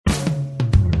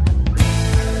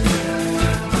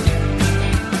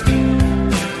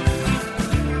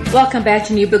Welcome back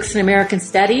to New Books in American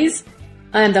Studies.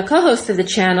 I'm the co-host of the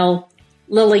channel,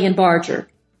 Lillian Barger.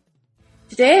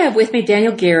 Today I have with me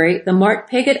Daniel Geary, the Mark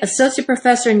Pigott Associate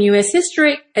Professor in U.S.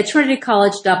 History at Trinity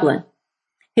College, Dublin.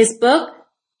 His book,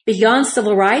 Beyond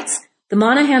Civil Rights, The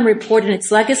Moynihan Report and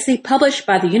Its Legacy, published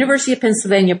by the University of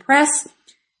Pennsylvania Press,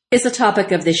 is the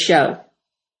topic of this show.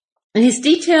 In his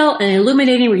detailed and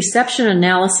illuminating reception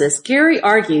analysis, Geary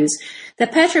argues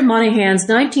that Patrick Moynihan's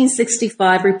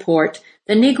 1965 report,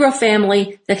 The Negro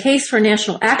Family, The Case for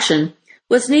National Action,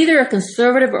 was neither a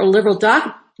conservative or liberal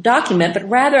document, but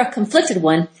rather a conflicted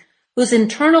one whose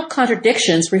internal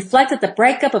contradictions reflected the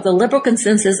breakup of the liberal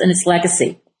consensus and its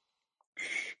legacy.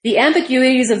 The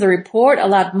ambiguities of the report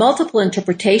allowed multiple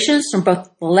interpretations from both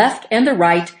the left and the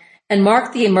right and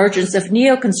marked the emergence of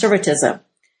neoconservatism.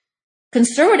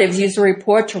 Conservatives used the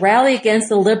report to rally against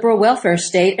the liberal welfare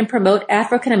state and promote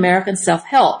African American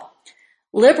self-help.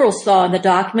 Liberals saw in the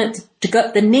document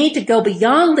the need to go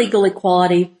beyond legal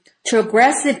equality to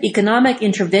aggressive economic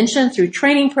intervention through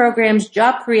training programs,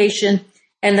 job creation,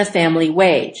 and the family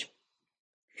wage.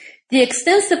 The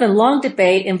extensive and long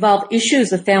debate involved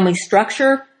issues of family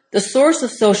structure, the source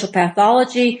of social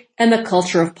pathology, and the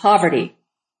culture of poverty.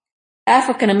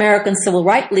 African American civil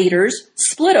rights leaders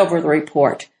split over the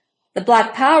report. The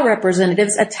Black Power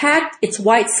representatives attacked its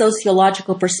white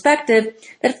sociological perspective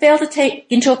that failed to take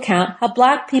into account how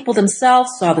Black people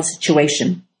themselves saw the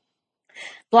situation.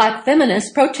 Black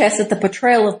feminists protested the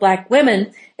portrayal of Black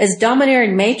women as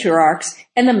domineering matriarchs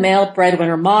and the male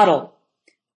breadwinner model.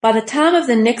 By the time of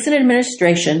the Nixon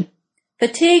administration,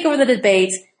 fatigue over the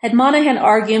debates had Moynihan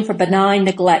arguing for benign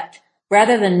neglect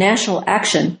rather than national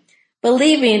action,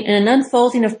 believing in an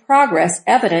unfolding of progress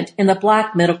evident in the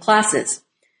Black middle classes.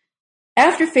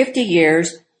 After 50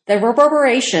 years, the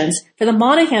reverberations for the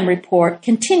Moynihan Report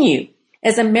continue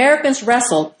as Americans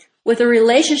wrestle with the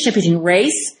relationship between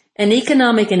race and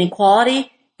economic inequality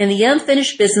and the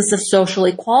unfinished business of social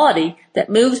equality that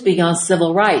moves beyond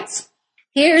civil rights.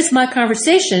 Here's my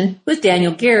conversation with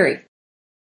Daniel Geary.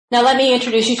 Now let me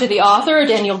introduce you to the author,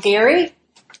 Daniel Geary.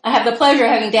 I have the pleasure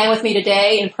of having Dan with me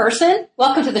today in person.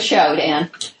 Welcome to the show,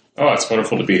 Dan. Oh, it's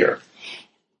wonderful to be here.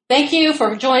 Thank you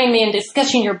for joining me in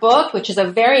discussing your book, which is a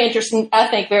very interesting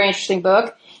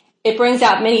book. It brings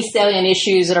out many salient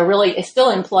issues that are really still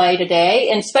in play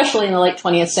today, and especially in the late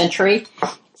 20th century.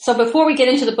 So before we get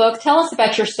into the book, tell us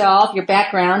about yourself, your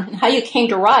background, and how you came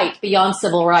to write Beyond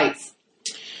Civil Rights.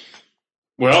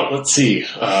 Well, let's see.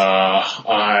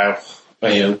 I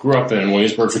grew up in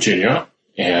Williamsburg, Virginia,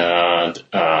 and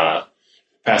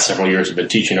past several years have been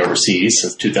teaching overseas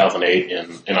since 2008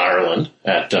 in Ireland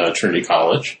at Trinity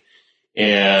College.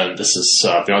 And this is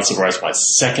Beyond Civil Rights, my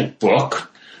second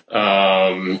book.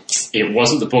 It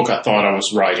wasn't the book I thought I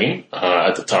was writing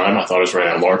at the time. I thought I was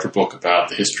writing a larger book about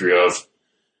the history of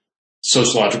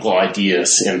sociological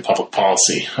ideas in public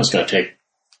policy. I was going to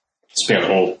span the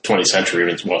whole 20th century,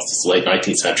 it's the late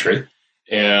 19th century.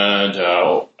 And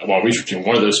while researching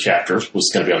one of those chapters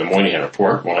was going to be on the Moynihan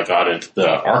Report, when I got into the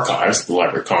archives of the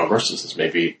Library of Congress, this is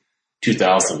maybe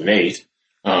 2008,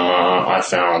 I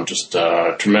found just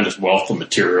a tremendous wealth of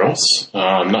materials,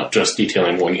 not just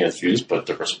detailing Moynihan's views, but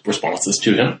the responses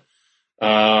to him.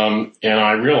 And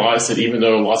I realized that even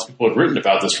though lots of people had written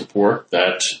about this report,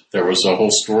 that there was a whole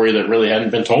story that really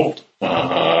hadn't been told.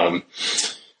 And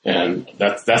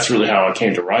that's really how I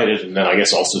came to write it. And then I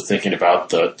guess also thinking about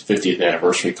the 50th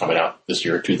anniversary coming out this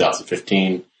year,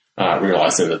 2015,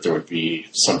 realizing that there would be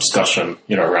some discussion,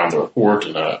 around the report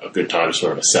and a good time to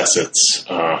sort of assess its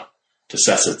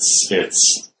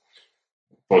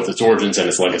both its origins and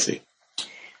its legacy.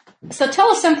 So tell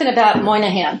us something about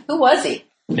Moynihan. Who was he?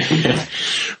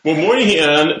 Well,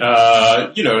 Moynihan,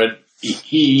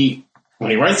 he when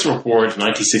he writes the report in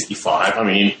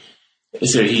 1965,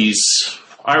 so he's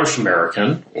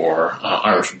Irish-American or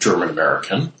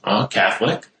Irish-German-American,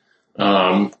 Catholic,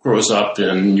 grows up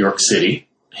in New York City.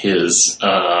 His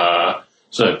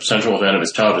central event of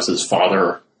his childhood is his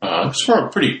father was from a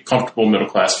pretty comfortable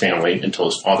middle-class family until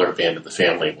his father abandoned the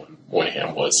family when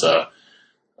Moynihan was a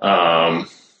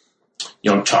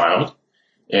young child.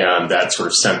 And that sort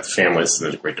of sent the family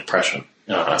into the Great Depression,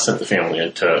 sent the family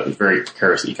into a very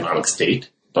precarious economic state.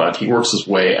 But he works his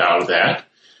way out of that,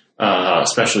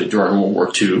 especially during World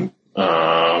War II.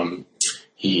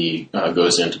 He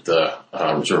goes into the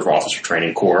Reserve Officer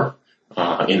Training Corps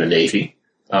in the Navy.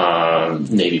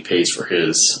 Navy pays for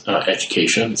his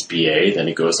education, his BA. Then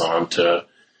he goes on to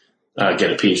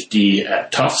get a PhD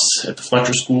at Tufts at the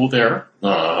Fletcher School there,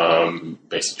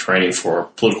 basic training for a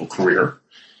political career.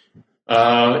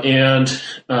 And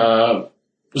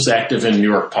was active in New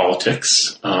York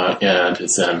politics and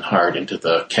is then hired into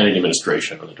the Kennedy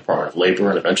administration and the Department of Labor,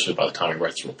 and eventually, by the time he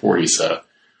writes the report, he's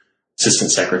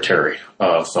assistant secretary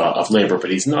of labor.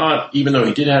 But he's not, even though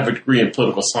he did have a degree in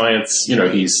political science,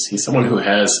 he's someone who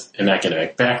has an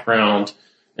academic background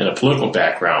and a political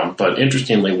background. But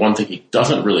interestingly, one thing he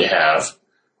doesn't really have,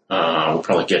 we'll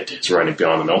probably get to his writing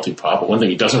Beyond the Melting Pot, but one thing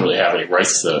he doesn't really have, and he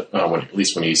writes at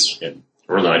least when he's in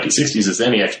early 1960s, is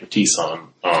any expertise on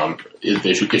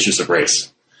the issues of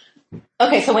race.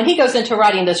 Okay, so when he goes into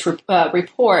writing this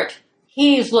report,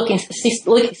 he's looking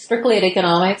strictly at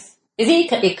economics. Is he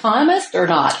an economist or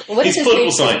not? He's a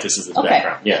political scientist is his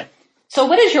background, yeah. So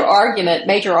what is your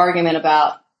major argument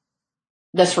about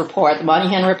this report, the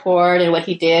Moynihan report, and what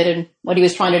he did and what he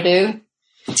was trying to do?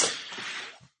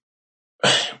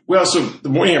 Well, so the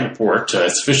Moynihan report,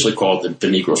 it's officially called the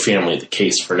Negro Family, the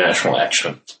Case for National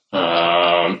Action.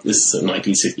 This is a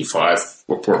 1965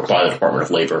 report by the Department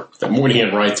of Labor that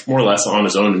Moynihan writes more or less on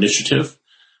his own initiative,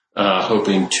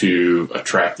 hoping to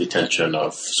attract the attention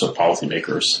of some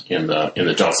policymakers in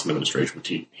the Johnson administration, which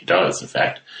he does, in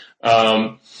fact.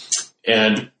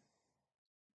 And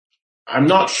I'm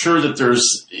not sure that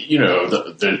there's,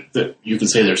 that you can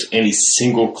say there's any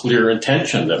single clear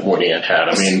intention that Moynihan had.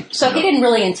 I mean, so he didn't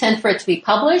really intend for it to be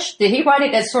published. Did he write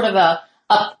it as sort of a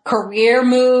career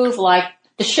move, like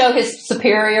to show his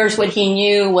superiors what he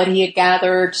knew, what he had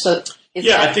gathered? So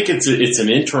I think it's an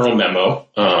internal memo.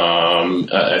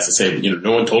 As I say,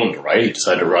 no one told him to write. He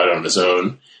decided to write on his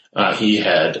own. He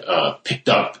had picked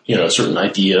up, certain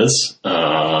ideas.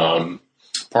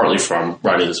 Partly from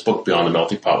writing this book, Beyond the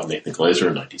Melting Pot with Nathan Glazer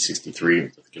in 1963. I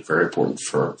think it's very important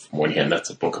for Moynihan. That's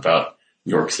a book about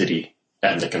New York City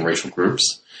ethnic and racial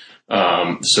groups.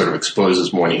 Sort of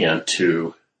exposes Moynihan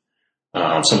to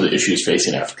some of the issues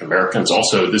facing African Americans.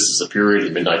 Also, this is a period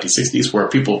in the mid-1960s where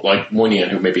people like Moynihan,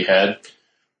 who maybe had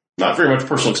not very much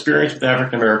personal experience with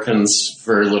African Americans,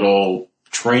 very little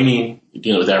training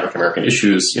dealing with African American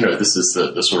issues. This is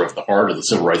the sort of the heart of the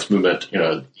civil rights movement.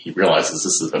 He realizes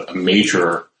this is a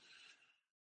major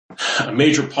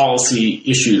policy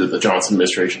issue that the Johnson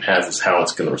administration has, is how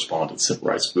it's going to respond to the civil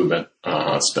rights movement.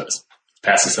 Pass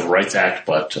the Civil Rights Act,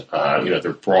 but there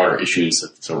are broader issues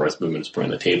that the civil rights movement is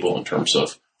putting on the table in terms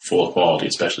of full equality,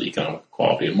 especially economic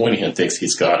equality. And Moynihan thinks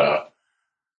he's got a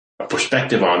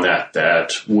perspective on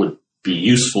that would be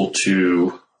useful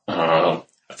to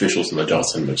officials in the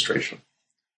Johnson administration.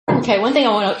 Okay, one thing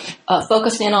I want to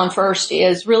focus in on first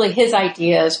is really his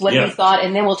ideas, what he thought,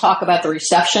 and then we'll talk about the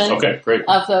reception of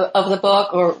the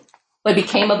book, or what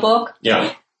became a book.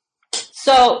 Yeah.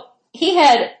 So he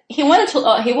wanted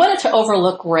to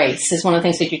overlook race is one of the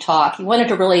things that you talk. He wanted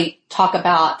to really talk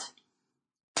about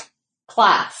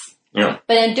class. Yeah.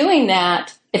 But in doing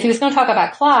that, if he was going to talk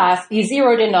about class, he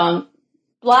zeroed in on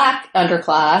black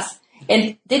underclass.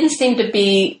 And did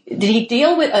he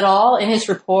deal with at all in his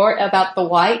report about the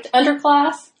white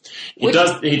underclass? He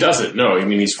doesn't. No, I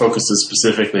mean, he's focuses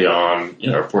specifically on,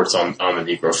 reports on the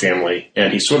Negro family.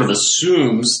 And he sort of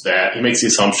assumes that, he makes the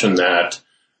assumption that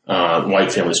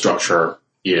white family structure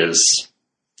is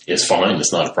fine.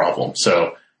 It's not a problem.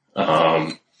 So,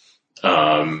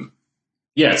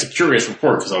 it's a curious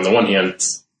report because on the one hand,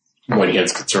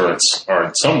 Moynihan's concerns are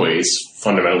in some ways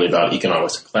fundamentally about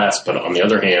economics and class, but on the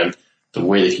other hand, the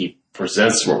way that he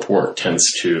presents the report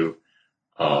tends to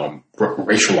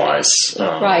racialize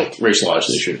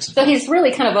issues. So he's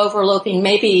really kind of overlooking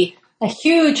maybe a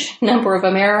huge number of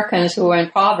Americans who are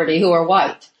in poverty who are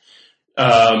white.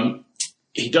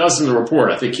 He does in the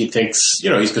report. I think he thinks,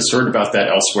 he's concerned about that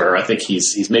elsewhere. I think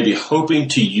he's maybe hoping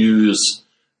to use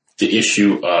the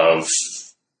issue of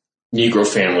Negro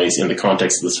families in the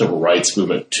context of the civil rights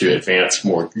movement to advance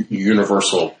more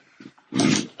universal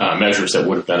measures that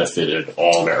would have benefited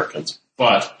all Americans.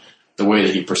 But the way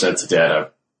that he presents the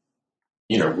data,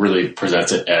 really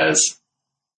presents it as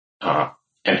an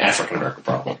African American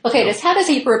problem. Okay, how does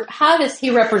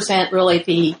he represent really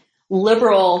the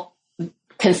liberal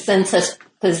consensus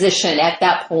position at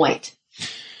that point?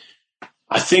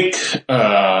 I think,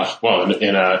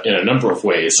 in a number of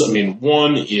ways. I mean,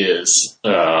 one is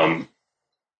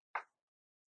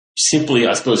simply,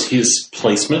 I suppose, his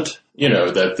placement.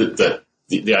 The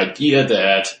idea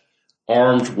that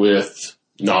armed with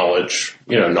knowledge,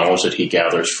 knowledge that he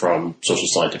gathers from social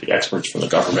scientific experts, from the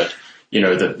government,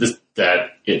 that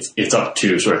it's up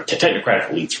to sort of technocratic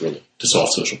elites really to solve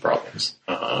social problems.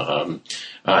 And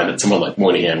that someone like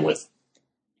Moynihan with,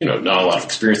 not a lot of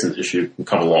experience in this issue can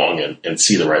come along and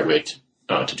see the right way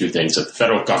to do things. That the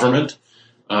federal government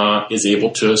is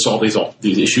able to solve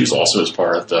these issues also as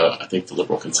part of the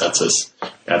liberal consensus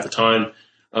at the time.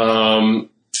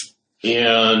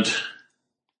 And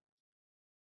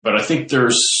But I think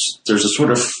there's a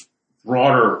sort of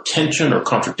broader tension or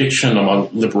contradiction among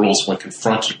liberals when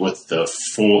confronted with the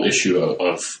full issue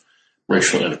of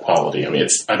racial inequality. I mean,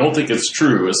 I don't think it's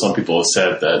true, as some people have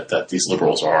said, that these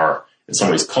liberals are in some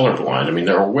ways colorblind. I mean,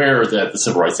 they're aware that the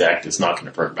Civil Rights Act is not going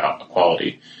to bring about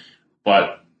equality,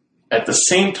 but at the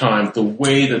same time, the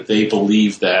way that they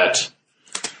believe that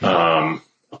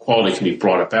equality can be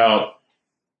brought about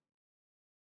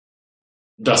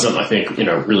doesn't, I think,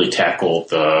 really tackle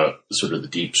the sort of the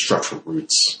deep structural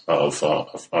roots of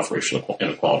racial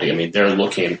inequality. I mean, they're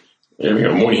looking,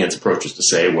 Moynihan's approach is to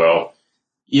say, well,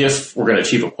 if we're going to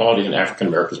achieve equality, then African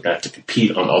Americans are going to have to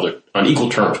compete on equal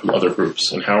terms with other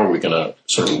groups, and how are we going to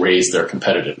sort of raise their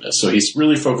competitiveness? So he's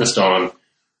really focused on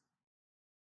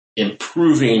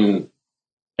improving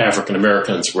African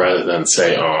Americans rather than,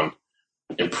 say, on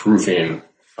improving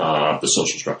the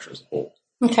social structure as a whole.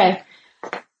 Okay.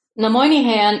 Now,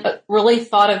 Moynihan really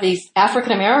thought of these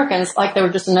African Americans like they were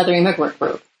just another immigrant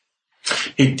group.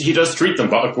 He does treat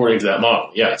them according to that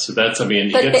model, yeah. So that's, I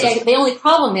mean... But the only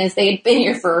problem is they had been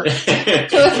here for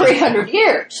 200 or 300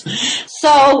 years.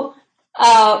 So,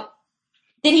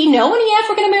 did he know any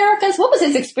African Americans? What was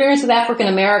his experience with African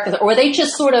Americans? Or were they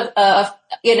just sort of, a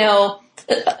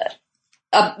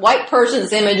white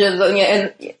person's image of,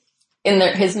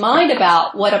 his mind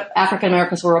about what African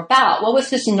Americans were about? What was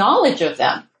his knowledge of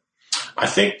them? I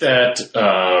think that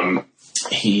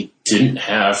he didn't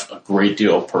have a great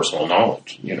deal of personal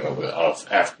knowledge, of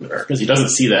African Americans. He doesn't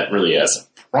see that really as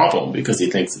a problem because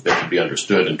he thinks that they can be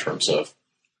understood in terms of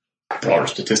broader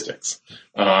statistics.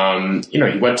 He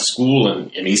went to school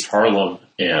in East Harlem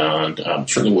and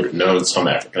certainly would have known some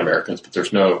African Americans, but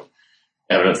there's no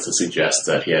evidence to suggest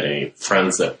that he had any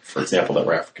friends that, for example, that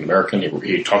were African American.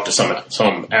 He talked to some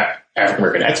African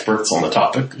American experts on the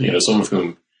topic, some of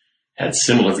whom had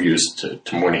similar views to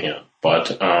Moynihan.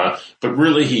 But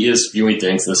really, he is viewing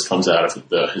things. This comes out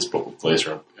of his book with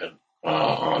Glaser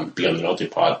on Beyond the Melting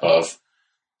Pot of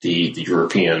the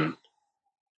European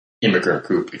immigrant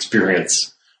group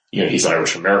experience. He's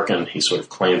Irish American. He sort of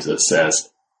claims this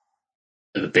as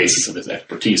the basis of his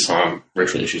expertise on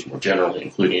racial issues more generally,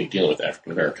 including dealing with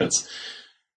African Americans.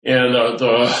 And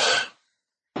the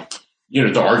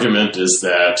argument is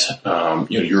that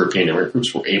European immigrant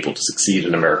groups were able to succeed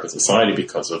in American society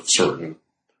because of certain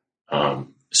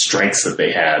strengths that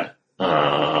they had,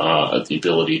 the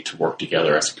ability to work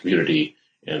together as a community,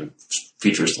 and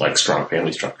features like strong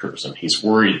family structures. And he's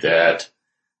worried that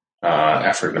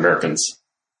African Americans,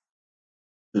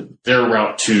 their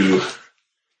route to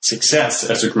success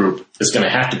as a group is going to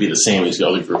have to be the same as the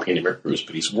other European immigrant groups,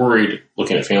 but he's worried,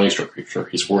 looking at family structure,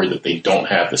 he's worried that they don't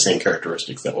have the same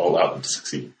characteristics that will allow them to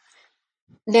succeed.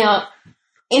 Now,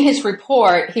 in his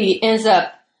report, he ends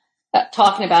up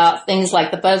talking about things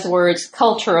like the buzzwords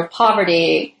culture of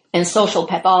poverty and social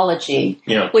pathology,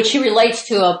 which he relates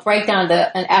to a breakdown of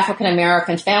an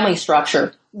African-American family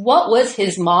structure. What was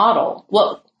his model?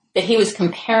 What that he was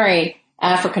comparing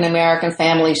African-American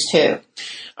families to?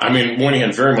 I mean,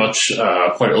 Moynihan very much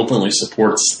quite openly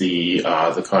supports the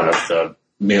kind of the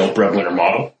male breadwinner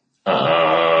model.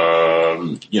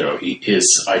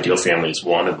 His ideal family is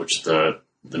one in which the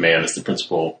man is the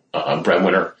principal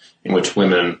breadwinner, in which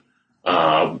women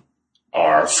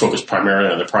are focused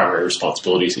primarily on their primary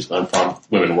responsibilities. He's not from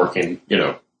women working,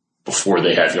 before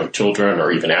they have young children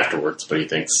or even afterwards, but he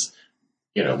thinks,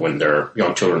 when they're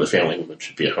young children in the family, women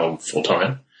should be at home full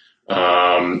time.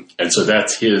 And so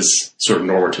that's his sort of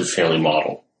normative family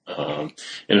model. And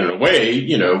in a way,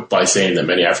 by saying that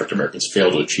many African Americans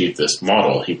fail to achieve this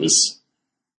model, he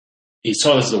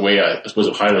saw this as a way, I suppose,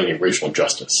 of highlighting racial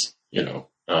injustice,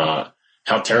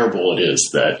 how terrible it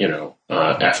is that,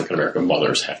 African American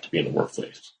mothers have to be in the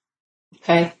workplace.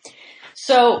 Okay.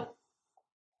 So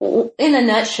in a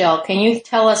nutshell, can you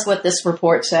tell us what this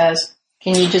report says?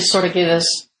 Can you just sort of give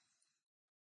us?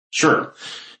 Sure.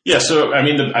 Yeah, so, I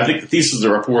mean, I think the thesis of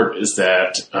the report is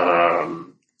that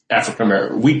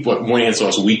African-American, what Moynihan saw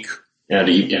as weak and,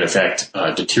 in effect,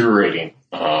 deteriorating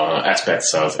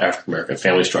aspects of African-American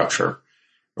family structure,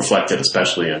 reflected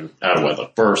especially in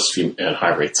out-of-wedlock births and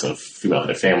high rates of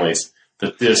female-headed families,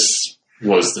 that this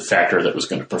was the factor that was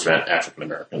going to prevent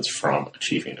African-Americans from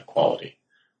achieving equality.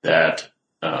 That,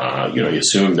 he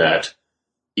assumed that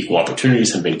equal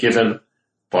opportunities had been given,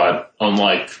 but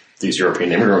unlike these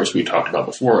European immigrants we talked about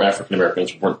before, African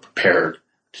Americans weren't prepared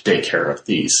to take care of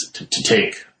these, to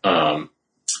take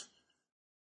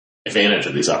advantage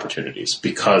of these opportunities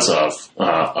because of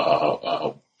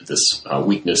this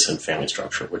weakness in family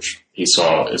structure, which he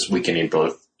saw as weakening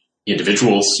both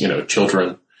individuals,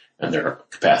 children, and their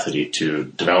capacity to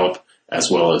develop, as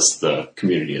well as the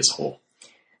community as a whole.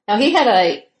 Now,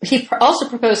 he also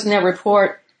proposed in their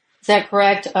report, is that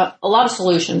correct? A lot of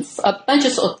solutions, a bunch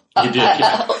of,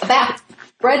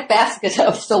 bread basket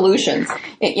of solutions,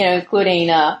 including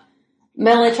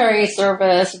military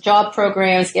service, job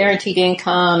programs, guaranteed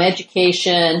income,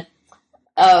 education.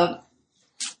 Talk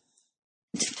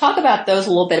about those a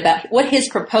little bit, about what his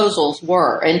proposals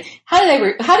were and how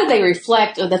did they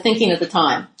reflect the thinking at the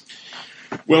time?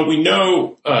 Well, we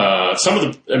know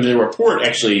the report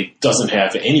actually doesn't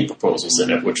have any proposals in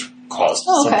it, which caused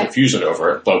some confusion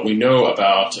over it. But we know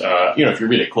about, if you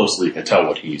read it closely, you can tell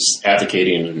what he's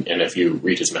advocating. And if you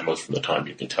read his memos from the time,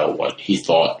 you can tell what he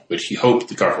thought, which he hoped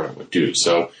the government would do.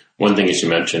 So one thing, as you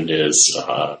mentioned, is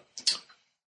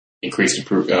increased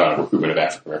recruitment of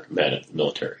African-American men in the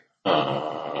military.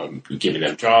 Giving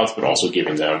them jobs, but also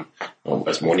giving them,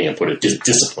 as Moynihan put it,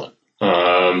 discipline.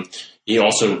 He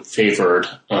also favored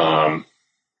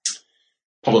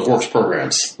public works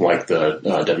programs like the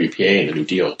WPA and the New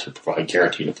Deal to provide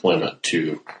guaranteed employment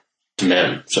to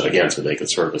men, so they could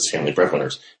serve as family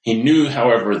breadwinners. He knew,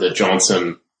 however, that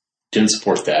Johnson didn't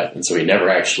support that, and so he never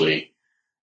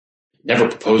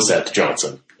proposed that to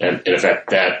Johnson. And in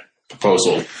fact, that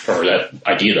proposal, or that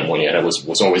idea that Moynihan had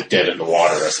was always dead in the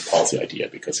water as a policy idea,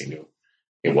 because he knew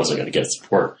it wasn't going to get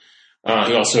support.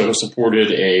 He also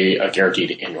supported a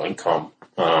guaranteed annual income,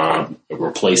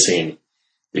 replacing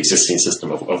the existing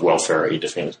system of welfare aid to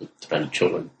families with dependent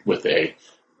children with a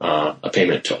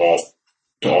payment to all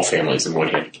families. And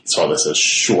Moynihan saw this as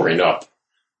shoring up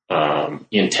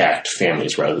intact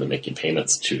families rather than making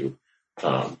payments to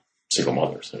single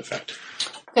mothers, in effect.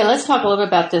 Okay, let's talk a little bit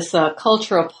about this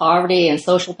culture of poverty and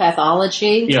social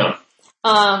pathology. Yeah.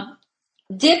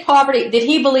 Did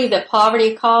he believe that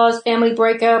poverty caused family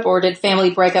breakup, or did family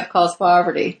breakup cause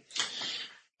poverty?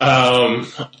 I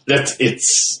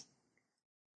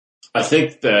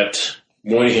think that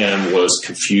Moynihan was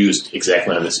confused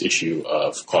exactly on this issue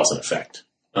of cause and effect.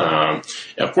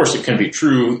 Of course, it can be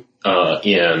true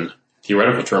in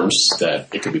theoretical terms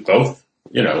that it could be both,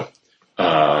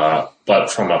 but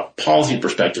from a policy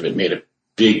perspective, it made a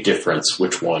big difference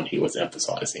which one he was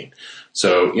emphasizing.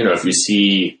 So, if you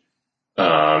see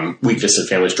weakness in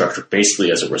family structure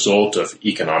basically as a result of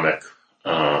economic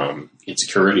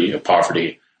insecurity, of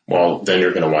poverty, well, then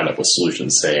you're going to wind up with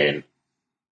solutions saying,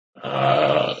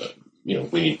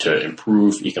 we need to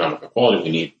improve economic equality,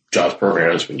 we need jobs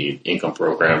programs, we need income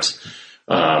programs,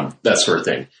 that sort of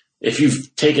thing. If you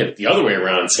take it the other way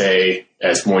around and say,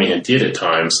 as Moynihan did at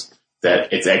times,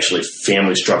 that it's actually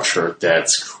family structure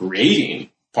that's creating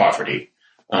poverty,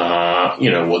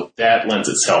 that lends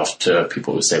itself to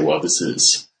people who say, well, this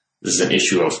is an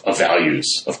issue of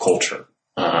values, of culture,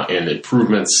 and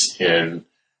improvements in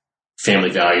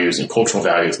family values and cultural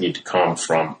values need to come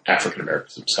from African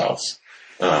Americans themselves,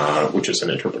 which is an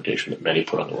interpretation that many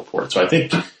put on the report. So I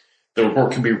think the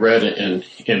report can be read in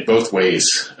both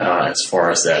ways as far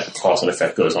as that cause and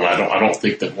effect goes on. I don't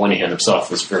think that Moynihan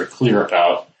himself was very clear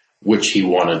about which he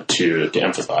wanted to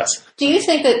emphasize. Do you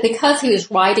think that because he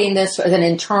was writing this as an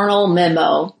internal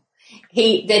memo,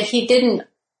 he didn't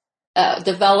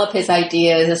develop his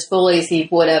ideas as fully as he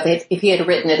would have if he had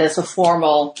written it as a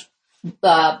formal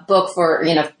book for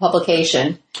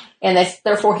publication, and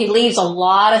therefore he leaves a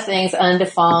lot of things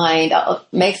undefined,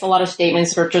 makes a lot of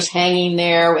statements that are just hanging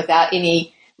there without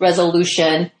any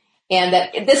resolution, and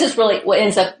that this is really what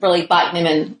ends up really biting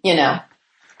him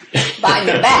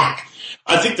biting him back.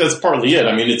 I think that's partly it.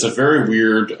 I mean, it's a very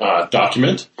weird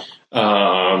document.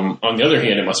 On the other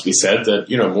hand, it must be said that,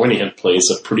 Moynihan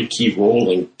plays a pretty key role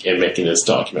in making this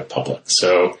document public.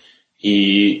 So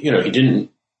he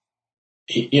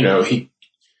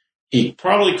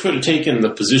probably could have taken the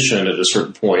position at a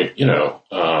certain point,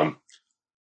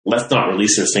 let's not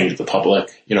release this thing to the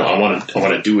public. I want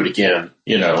to do it again.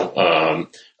 I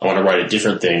want to write a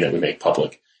different thing that we make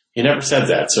public. He never said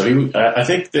that. So I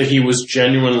think that he was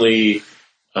genuinely,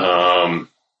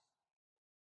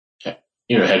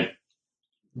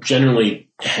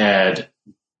 had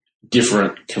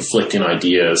different conflicting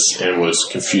ideas and was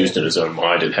confused in his own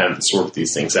mind and hadn't sorted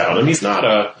these things out. And he's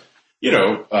not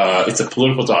it's a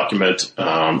political document.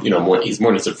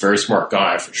 He's a very smart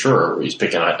guy for sure. He's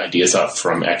picking ideas up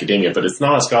from academia, but it's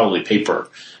not a scholarly paper,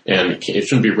 and it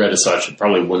shouldn't be read as such. It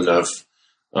probably wouldn't have,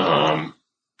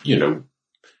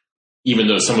 even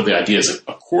though some of the ideas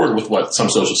accord with what some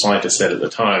social scientists said at the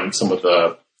time, some of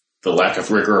the lack of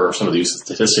rigor or some of the use of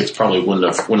statistics probably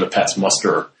wouldn't have passed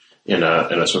muster in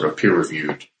a sort of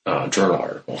peer-reviewed journal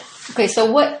article. Okay,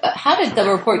 so how did the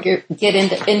report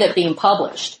end up being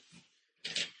published?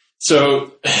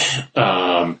 So,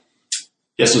 so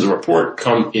the report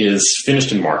is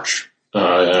finished in March,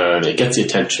 and it gets the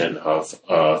attention of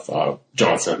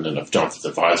Johnson and of Johnson's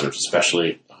advisors,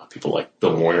 especially people like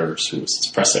Bill Moyers, who was his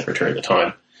press secretary at the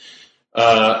time.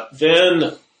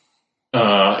 Then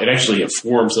it actually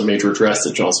informs a major address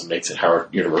that Johnson makes at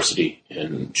Howard University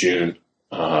in June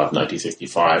of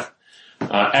 1965.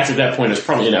 After that point, it's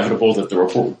probably inevitable that the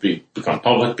report would become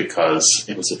public because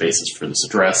it was the basis for this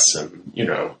address, and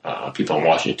people in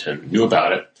Washington knew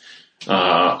about it.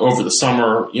 Over the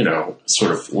summer,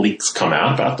 sort of leaks come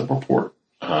out about the report.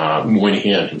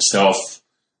 Moynihan himself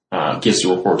gives the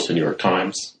report to the New York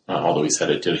Times, although he said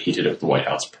he did it with the White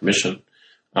House permission.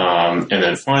 And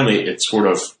then finally, it's sort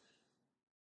of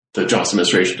the Johnson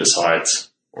administration decides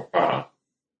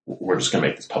we're just going to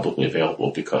make this publicly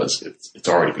available because it's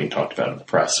already being talked about in the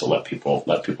press. So let people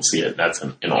see it. And that's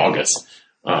in August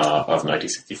of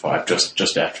 1965,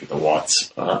 just after the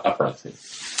Watts uprising.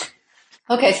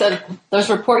 Okay, so this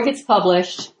report gets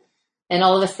published, and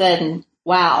all of a sudden,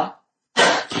 wow,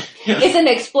 it's an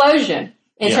explosion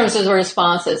in terms of the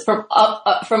responses from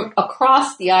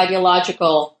across the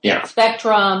ideological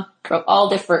spectrum, from all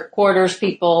different quarters,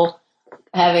 people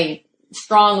having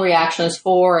strong reactions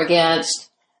for, against,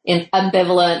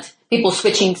 ambivalent, people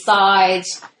switching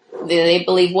sides. They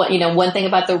believe one thing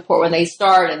about the report when they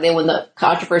start, and then when the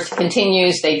controversy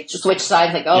continues, they just switch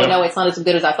sides. Like, no, it's not as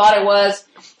good as I thought it was.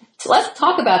 So let's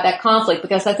talk about that conflict,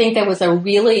 because I think that was a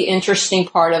really interesting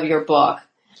part of your book.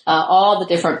 All the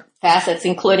different facets,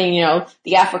 including,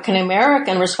 the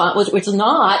African-American response, which is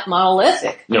not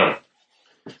monolithic. No.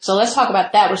 So let's talk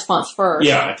about that response first.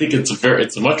 Yeah, I think it's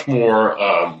a much more,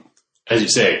 as you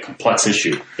say, complex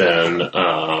issue than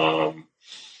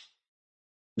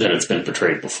it's been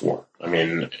portrayed before. I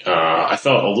mean, I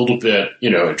felt a little bit,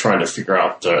 in trying to figure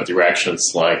out the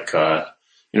reactions, like,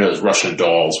 those Russian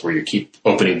dolls where you keep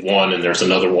opening one and there's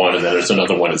another one and then there's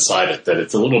another one inside it, that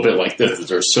it's a little bit like this.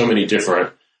 There's so many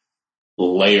different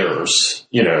layers,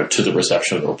 to the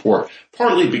reception of the report,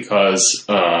 partly because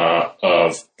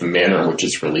of the manner in which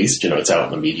it's released. It's out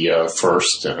in the media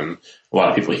first, and a lot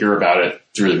of people hear about it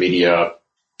through the media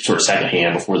sort of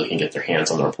secondhand before they can get their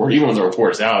hands on the report. Even when the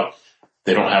report is out,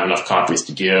 they don't have enough copies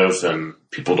to give, and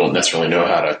people don't necessarily know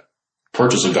how to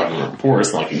purchase a government report.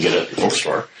 It's not like you can get it at the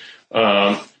bookstore.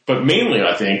 But mainly,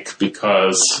 I think,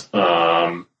 because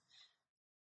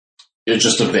it's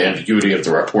just of the ambiguity of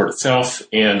the report itself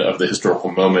and of the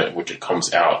historical moment in which it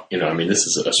comes out. This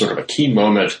is a sort of a key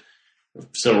moment. The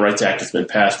Civil Rights Act has been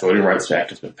passed, Voting Rights Act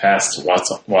has been passed,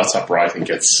 Watts Uprising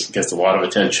gets a lot of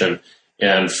attention.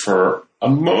 And for a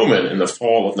moment in the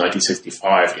fall of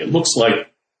 1965, it looks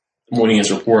like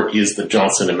Moynihan's report is the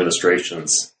Johnson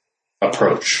administration's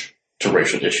approach to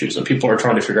racial issues. And people are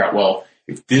trying to figure out, well,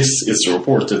 if this is a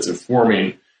report that's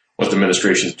informing what the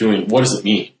administration is doing, what does it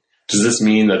mean? Does this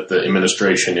mean that the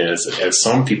administration is, as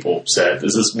some people said,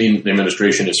 does this mean the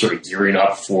administration is sort of gearing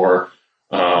up for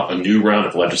a new round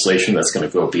of legislation that's going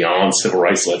to go beyond civil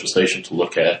rights legislation to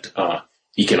look at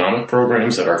economic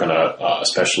programs that are going to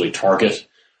especially target,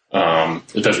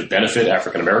 especially benefit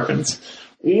African Americans?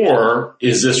 Or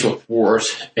is this report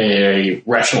a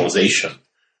rationalization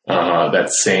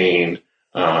that's saying,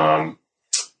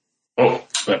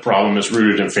 that problem is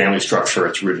rooted in family structure.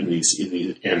 It's rooted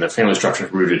in the family structure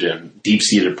is rooted in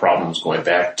deep-seated problems going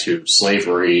back to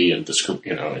slavery and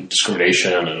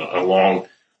discrimination and a long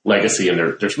legacy. And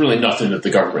there's really nothing that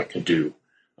the government can do.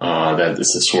 That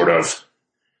this is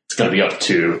it's going to be up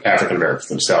to African Americans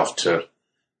themselves to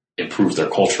improve their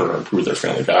culture and improve their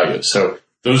family values. So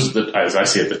those are as I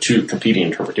see it, the two competing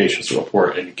interpretations of the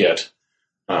report, and you get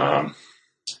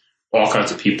all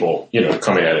kinds of people,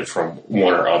 coming at it from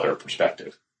one or other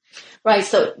perspective. Right.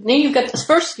 So then you have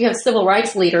civil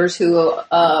rights leaders who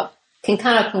can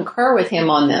kind of concur with him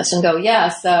on this and go,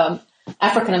 yes,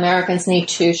 African Americans need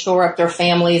to shore up their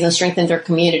families and strengthen their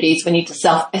communities. We need to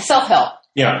self-help.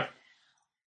 Yeah.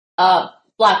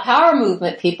 Black Power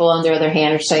movement people, on the other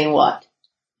hand, are saying what?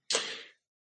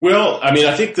 Well,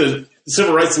 I think the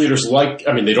civil rights leaders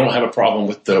they don't have a problem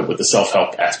with the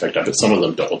self-help aspect of it. Some of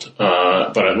them don't.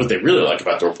 But what they really like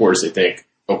about the report is they think,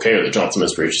 okay, the Johnson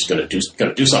administration is going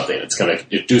to do something. It's going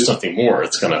to do something more.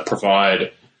 It's going to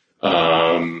provide.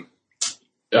 In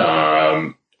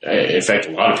fact,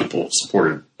 a lot of people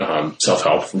supported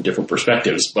self-help from different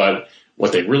perspectives. But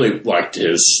what they really liked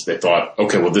is they thought,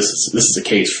 okay, well, this is a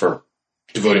case for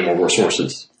devoting more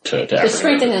resources to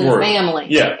strengthening the family.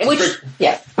 Yeah.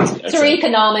 Through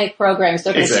economic programs,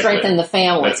 they're going to strengthen the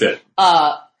family. That's it.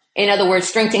 In other words,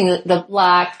 strengthening the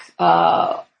black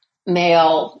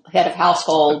male head of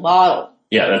household model.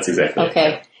 Yeah, that's exactly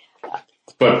okay. It.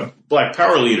 But Black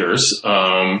Power leaders,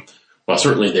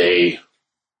 certainly they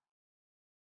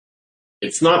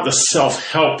it's not the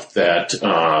self-help that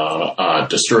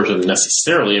disturbs them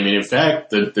necessarily. I mean, in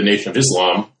fact, the Nation of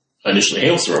Islam initially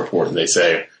hails the report, and they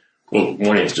say, well,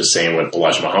 Moynihan's just saying what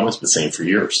Elijah Muhammad's been saying for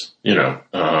years, and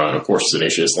of course, the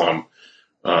Nation of Islam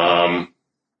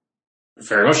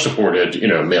very much supported,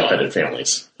 male-headed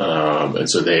families. And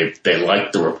so they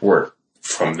liked the report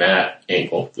from that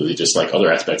angle. They just like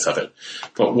other aspects of it.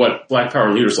 But what Black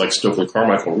Power leaders like Stokely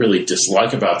Carmichael really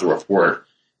dislike about the report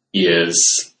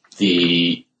is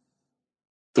the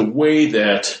way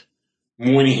that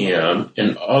Moynihan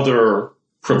and other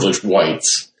privileged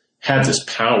whites had this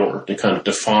power to kind of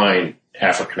define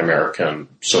African-American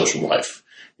social life.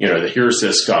 That here's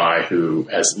this guy who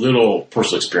has little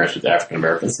personal experience with African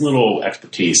Americans, little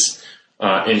expertise,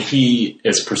 and he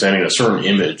is presenting a certain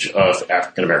image of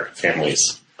African American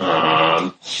families.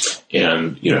 So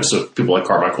people like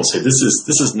Carmichael say this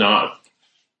is not.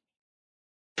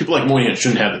 People like Moynihan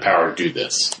shouldn't have the power to do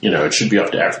this. It should be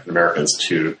up to African Americans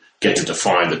to get to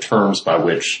define the terms by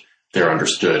which they're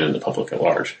understood in the public at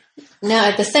large. Now,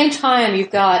 at the same time, you've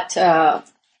got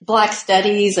Black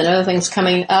studies and other things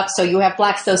coming up. So you have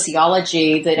Black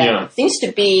sociology that seems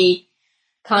to be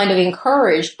kind of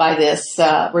encouraged by this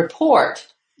report,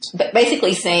 but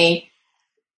basically saying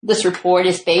this report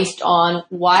is based on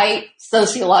white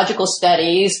sociological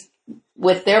studies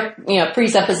with their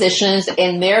presuppositions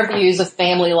and their views of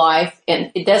family life,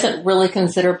 and it doesn't really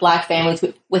consider Black families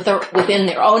within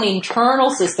their own internal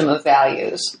system of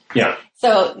values. Yeah.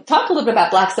 So talk a little bit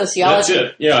about Black sociology.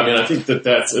 That's it. Yeah, I mean, I think and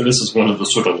this is one of the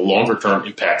sort of longer term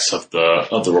impacts of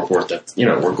the report that,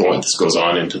 this goes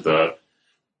on into the,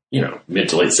 mid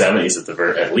to late 70s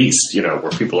at least, where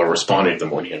people are responding to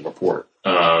the Moynihan report.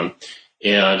 And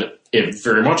it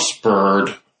very much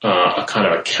spurred a kind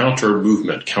of a counter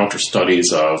movement, counter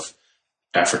studies of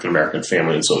African-American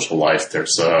family and social life.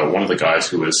 There's one of the guys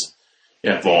who was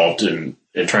involved in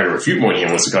trying to refute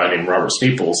Moynihan was a guy named Robert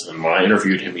Staples. And when I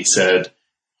interviewed him, he said,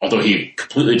 although he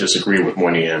completely disagreed with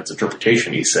Moynihan's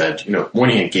interpretation, he said,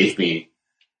 Moynihan gave me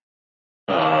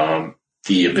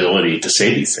the ability to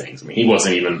say these things. I mean, he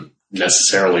wasn't even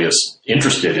necessarily as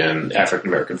interested in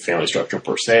African-American family structure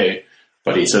per se,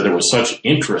 but he said there was such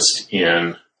interest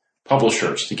in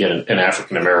publishers to get an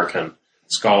African-American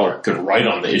scholar who could write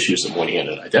on the issues that Moynihan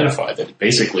had identified, that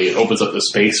basically it opens up the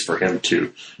space for him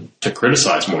to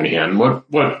criticize Moynihan.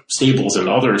 What Staples and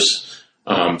others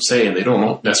say, and they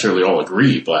don't necessarily all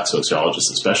agree, Black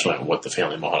sociologists especially, on what the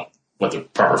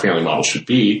proper family model should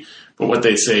be, but what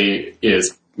they say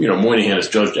is, Moynihan has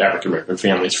judged African-American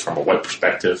families from a white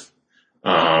perspective.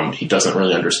 He doesn't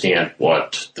really understand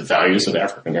what the values of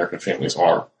African-American families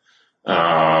are,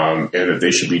 and that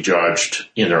they should be judged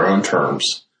in their own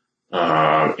terms,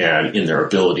 and in their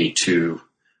ability to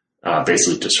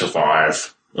basically to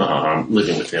survive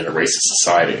living within a racist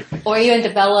society. Or even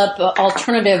develop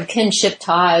alternative kinship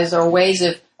ties or ways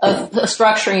of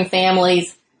structuring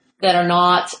families that are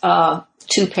not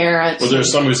two parents. Well,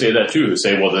 there's some who say that too, who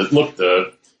say, well,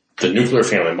 the nuclear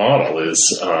family model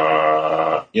is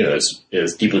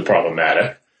deeply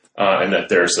problematic, and that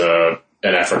there's an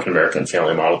African-American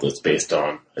family model that's based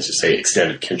on, as you say,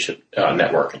 extended kinship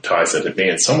network and ties that may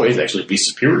in some ways actually be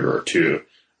superior to,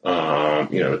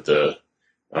 the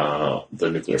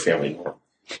nuclear family norm.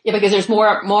 Yeah, because there's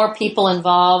more people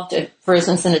involved. For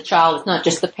instance, in a child, it's not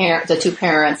just the two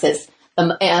parents. It's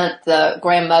the aunt, the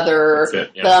grandmother, the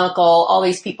uncle, all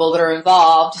these people that are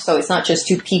involved. So it's not just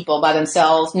two people by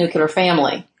themselves, nuclear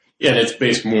family. Yeah, and it's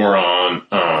based more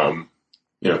on,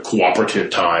 cooperative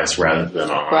ties rather than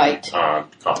on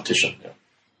competition. Yeah.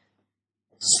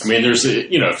 I mean, there's,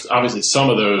 obviously some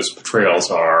of those portrayals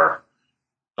are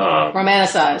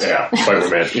romanticized. Yeah, quite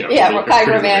romantic. Quite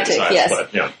romantic, yes.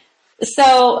 But, yeah.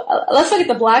 So let's look at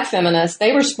the Black feminists.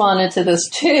 They responded to this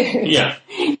too. Yeah.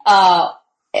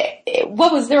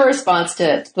 What was their response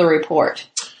to the report?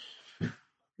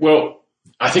 Well,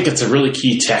 I think it's a really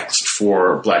key text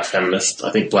for Black feminists.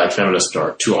 I think Black feminists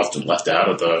are too often left out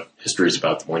of the histories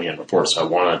about the Moynihan report, so I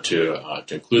wanted to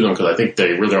include them because I think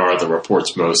they really are the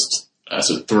report's most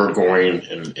thoroughgoing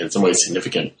and in some ways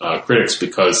significant critics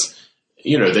because,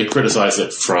 they criticize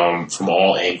it from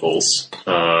all angles.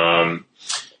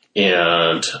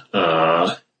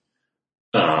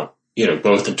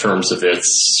 Both in terms of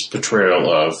its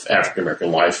portrayal of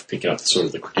African-American life, picking up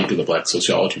the critique of the Black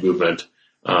sociology movement,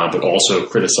 but also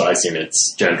criticizing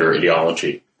its gender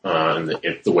ideology and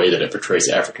the way that it portrays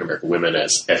African-American women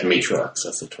as matriarchs.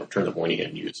 That's the term that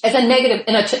Moynihan used. As a negative,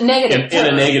 in a negative term.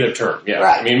 In a negative term, yeah.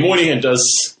 Right. I mean, Moynihan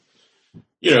does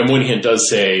Moynihan does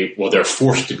say, well, they're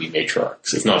forced to be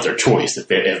matriarchs. It's not their choice.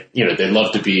 They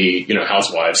love to be,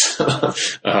 housewives,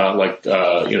 like,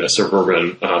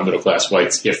 suburban, middle-class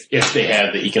whites if they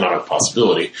had the economic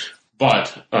possibility.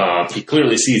 But, he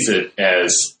clearly sees it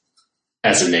as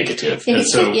a negative. He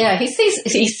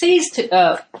sees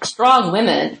strong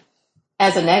women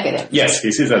as a negative. Yes,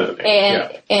 he sees that as a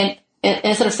negative. And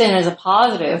instead of seeing it as a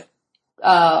positive,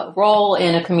 role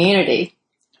in a community.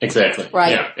 Exactly.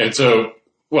 Right. Yeah. And so,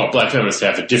 Black feminists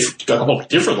have a couple of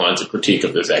different lines of critique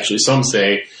of this, actually. Some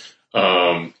say,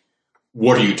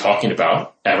 what are you talking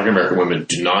about? African American women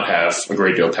do not have a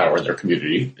great deal of power in their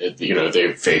community.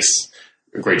 They face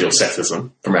a great deal of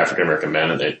sexism from African American men,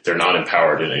 and they're not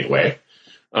empowered in any way.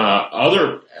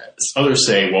 Others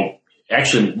say, well,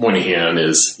 actually, Moynihan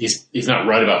he's not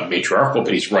right about matriarchal,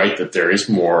 but he's right that there is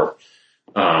more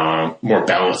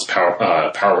balanced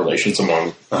power relations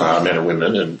among men and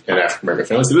women and African American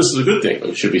families. So this is a good thing.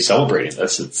 We should be celebrating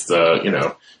this. It's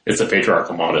the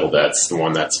patriarchal model that's the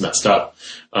one that's messed up.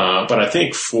 But I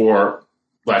think for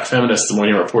Black feminists, the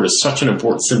Moynihan Report is such an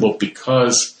important symbol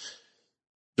because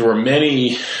there were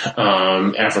many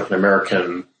African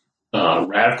American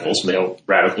radicals, male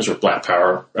radicals or Black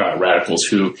power radicals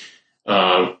who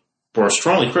were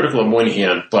strongly critical of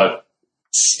Moynihan, but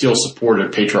still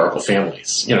supported patriarchal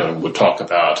families, and would talk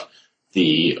about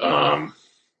the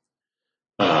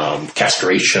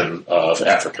castration of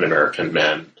African American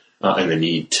men and the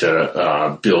need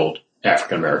to build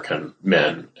African American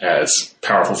men as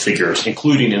powerful figures,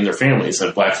 including in their families.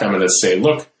 And Black feminists say,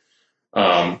 look,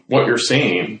 what you're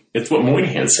saying, it's what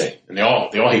Moynihan's saying, and they all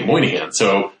hate Moynihan.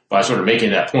 So by sort of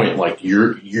making that point, like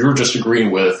you're just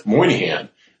agreeing with Moynihan,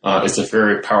 it's a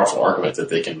very powerful argument that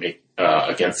they can make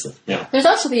against them. Yeah. There's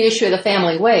also the issue of the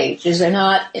family wage. Is there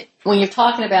not, when you're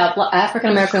talking about African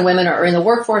American women are in the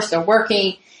workforce, they're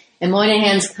working, and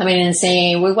Moynihan's coming in and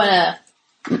saying, we want to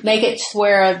make it to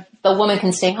where the woman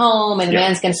can stay home and the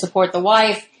man's going to support the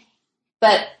wife.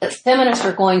 But feminists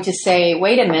are going to say,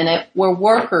 wait a minute, we're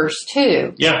workers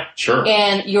too. Yeah, sure.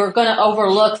 And you're going to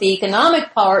overlook the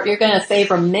economic part. You're going to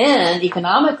favor men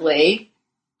economically.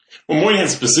 Well, Moynihan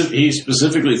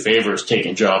specifically favors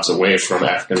taking jobs away from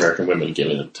African American women and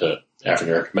giving them to African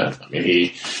American men. I mean,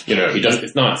 he does.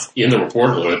 It's not in the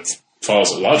report, though it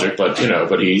follows the logic, but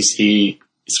he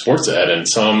supports that. And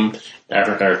some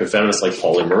African American feminists like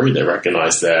Pauli Murray, they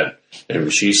recognize that,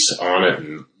 and she's on it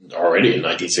already in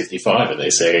 1965, and they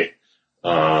say,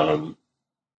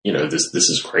 this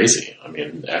is crazy. I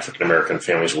mean, African American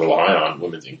families rely on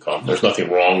women's income. There's nothing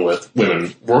wrong with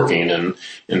women working, and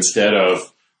instead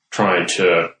of trying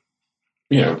to,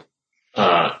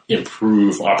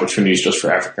 improve opportunities just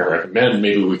for African American men,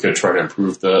 maybe we could try to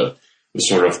improve the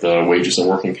wages and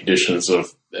working conditions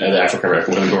of African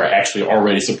American women who are actually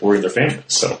already supporting their families.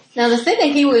 So now the thing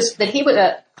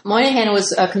that Moynihan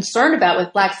was concerned about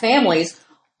with Black families,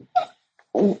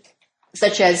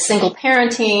 such as single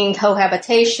parenting,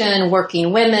 cohabitation,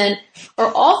 working women,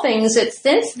 are all things that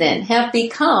since then have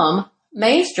become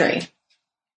mainstream.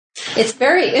 It's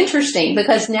very interesting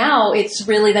because now it's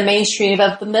really the mainstream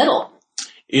of the middle.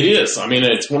 It is. I mean,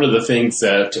 it's one of the things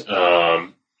that,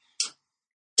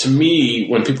 to me,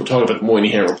 when people talk about the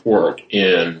Moynihan Report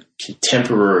in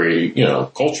contemporary,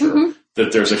 culture,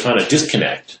 that there's a kind of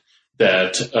disconnect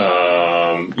that,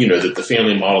 that the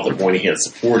family model that Moynihan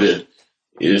supported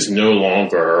is no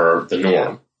longer the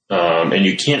norm. And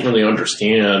you can't really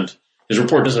understand, his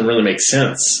report doesn't really make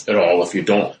sense at all if you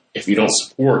don't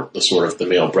support the sort of the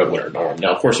male breadwinner norm.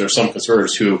 Now, of course, there are some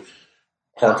conservatives who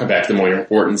harken back to the Moynihan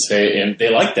Report and say, and they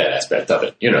like that aspect of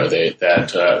it.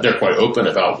 They're quite open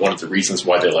about one of the reasons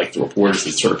why they like the report is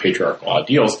these sort of patriarchal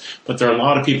ideals. But there are a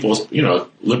lot of people,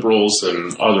 liberals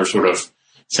and other sort of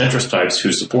centrist types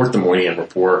who support the Moynihan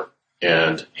Report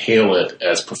and hail it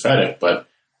as prophetic, but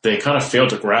they kind of fail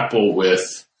to grapple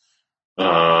with,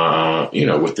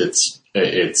 with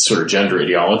its sort of gender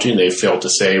ideology, and they fail to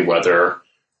say whether,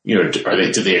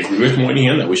 do they agree with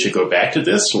Moynihan that we should go back to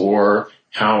this, or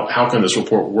how can this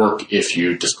report work if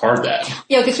you discard that?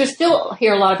 Yeah, because we still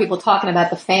hear a lot of people talking about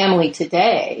the family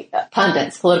today,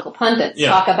 political pundits,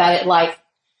 talk about it like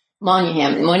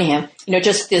Moynihan,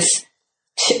 just this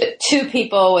two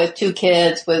people with two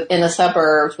kids in the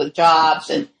suburbs with jobs,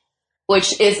 and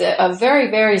which is a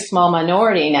very, very small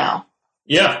minority now.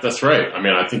 Yeah, that's right. I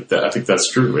mean, I think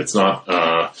that's true. It's not,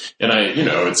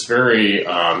 it's very.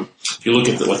 If you look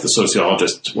at the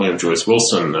sociologist William Joyce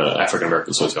Wilson, African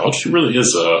American sociologist, she really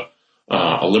is a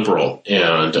liberal,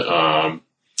 and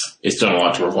it's done a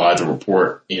lot to revive the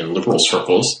report in liberal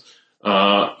circles.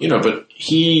 But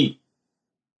he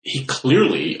he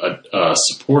clearly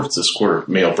supports this sort of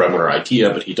male breadwinner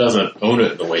idea, but he doesn't own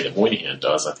it in the way that Moynihan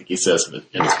does. I think he says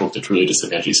in his book, The Truly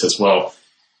Disadvantaged, he says, well,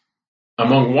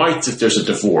 among whites, if there's a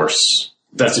divorce,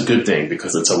 that's a good thing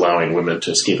because it's allowing women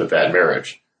to escape a bad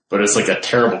marriage. But it's like a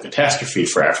terrible catastrophe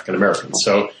for African Americans.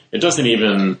 So it doesn't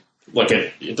even,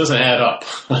 it doesn't add up,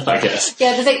 I guess.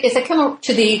 Yeah, does it come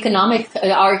to the economic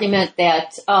argument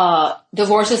that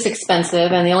divorce is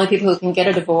expensive and the only people who can get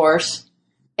a divorce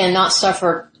and not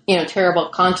suffer, terrible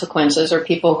consequences are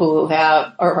people who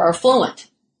are affluent?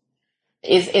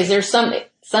 Is there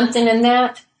something in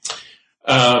that?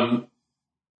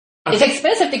 It's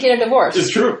expensive to get a divorce.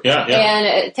 It's true, yeah.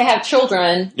 And to have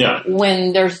children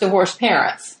when there's divorced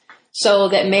parents. So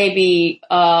that maybe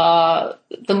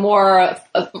the more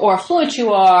affluent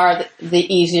you are, the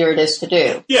easier it is to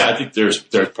do. Yeah, I think there's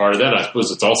part of that. I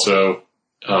suppose it's also,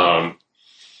 a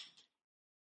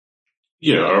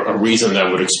reason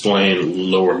that would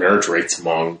explain lower marriage rates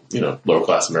among, lower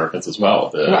class Americans as well.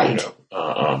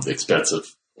 The expense of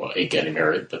getting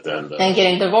married, but then and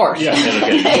getting divorced. Yeah, and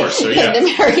getting divorced. So yeah,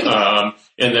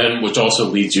 and then which also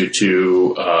leads you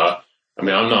to. I'm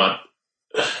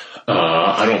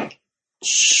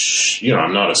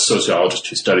not a sociologist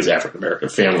who studies African American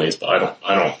families, but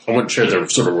I wouldn't share the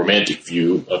sort of romantic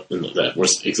view that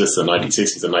exists in the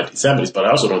 1960s and 1970s. But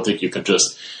I also don't think you can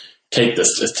just take a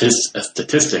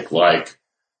statistic like,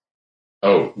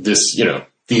 oh, this,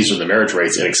 these are the marriage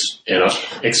rates and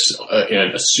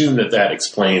assume that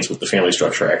explains what the family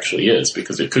structure actually is,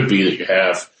 because it could be that you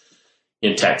have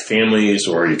intact families,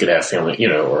 or you could have family,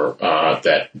 or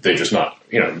that they're just not,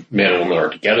 man and woman are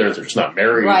together, they're just not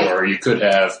married, right. Or you could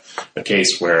have a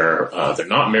case where they're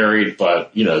not married,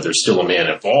 but there's still a man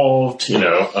involved,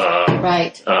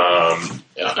 right.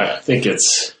 I think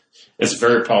it's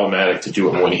very problematic to do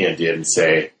what Moynihan did and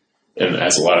say, and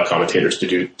as a lot of commentators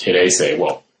do today, say,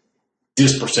 well,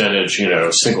 this percentage,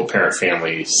 single parent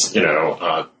families,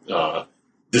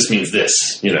 this means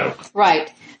this,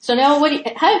 Right. So now,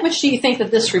 how much do you think that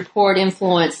this report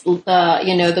influenced,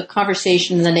 the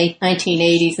conversation in the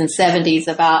 1980s and 70s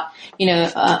about,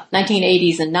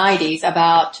 1980s and 90s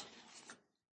about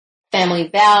family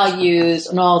values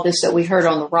and all this that we heard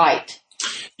on the right?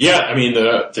 Yeah,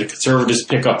 the conservatives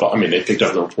picked up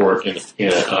the report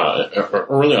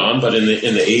early on, but in the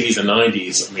 80s and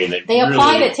 90s, they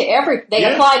applied it to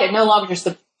applied it no longer just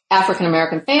to African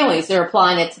American families; they're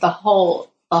applying it to the whole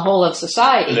of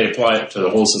society. And they apply it to the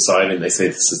whole society, and they say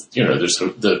this is, there's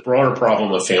the broader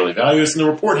problem of family values, and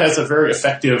the report has a very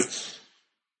effective.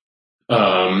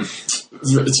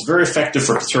 It's very effective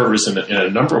for conservatives in a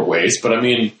number of ways, but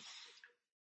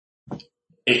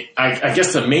I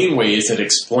guess the main way is it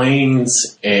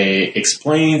explains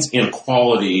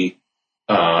inequality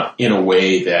in a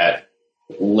way that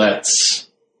lets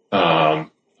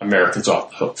Americans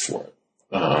off the hook for it,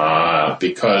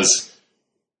 because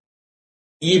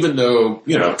even though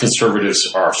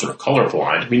conservatives are sort of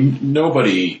colorblind,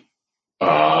 nobody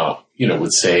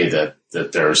would say that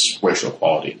there's racial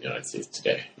equality in the United States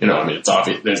today. It's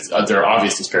obvious. There are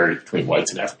obvious disparities between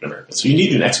whites and African Americans, so you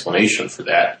need an explanation for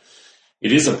that.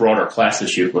 It is a broader class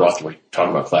issue, but often we talk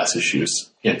about class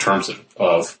issues in terms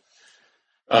of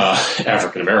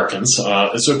African Americans.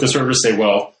 And so conservatives say,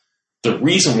 well, the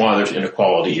reason why there's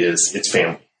inequality is it's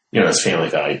family. It's family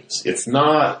values. It's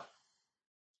not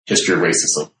history of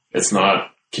racism. It's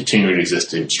not continuing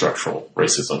existing structural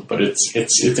racism, but it's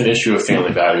an issue of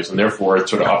family values, and therefore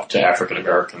it's sort of up to African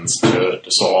Americans to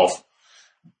solve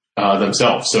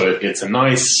themselves. So it's a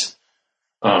nice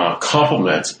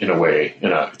complement in a way,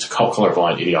 to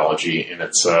colorblind ideology, and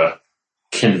it's a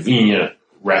convenient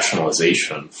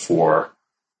rationalization for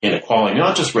inequality,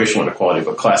 not just racial inequality,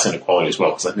 but class inequality as well,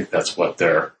 because I think that's what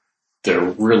they're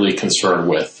really concerned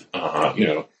with,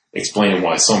 explaining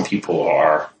why some people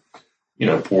are,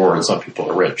 poor and some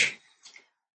people are rich.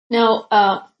 Now,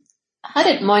 how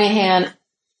did Moynihan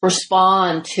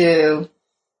respond to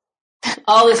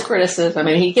all this criticism?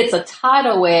 He gets a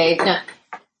tidal wave.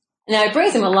 Now, it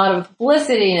brings him a lot of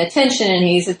publicity and attention, and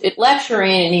he's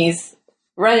lecturing, and he's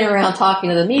running around talking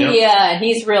to the media, and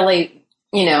he's really,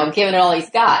 giving it all he's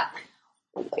got.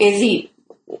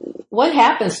 What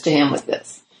happens to him with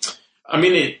this?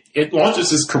 It launches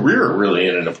his career really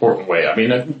in an important way.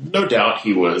 No doubt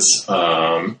he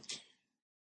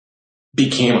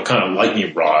became a kind of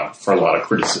lightning rod for a lot of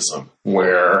criticism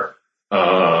where,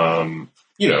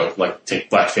 take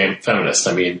black feminists.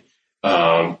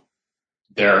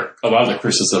 A lot of the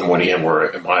criticism when he were,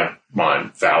 in my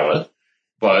mind, valid,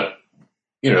 but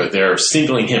they're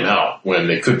singling him out when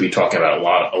they could be talking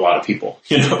about a lot of people.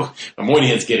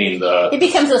 Moynihan's getting it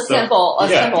becomes a symbol.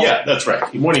 Yeah, that's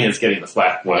right. Moynihan's getting the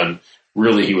flack when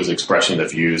really he was expressing the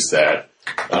views that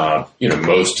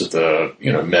most of the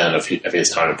men of his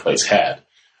time and place had.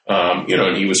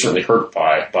 And he was certainly hurt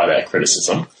by that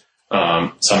criticism.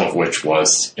 Some of which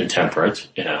was intemperate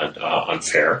and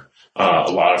unfair.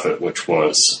 A lot of it which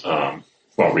was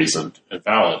well reasoned and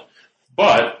valid.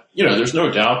 But there's no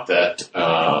doubt that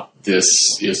this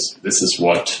is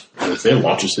what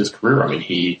launches his career. I mean,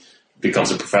 he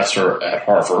becomes a professor at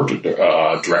Harvard,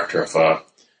 director of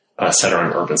a Center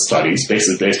on Urban Studies,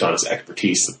 basically based on his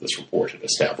expertise that this report had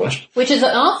established. Which is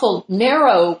an awful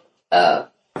narrow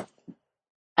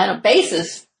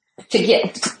basis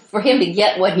for him to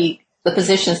get the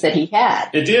positions that he had.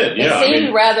 It did, yeah. It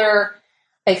seemed rather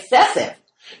excessive.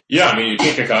 Yeah, I mean, you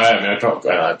take a guy. I talk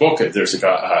in my book. There's a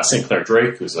guy, St. Clair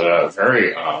Drake, who's a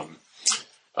very,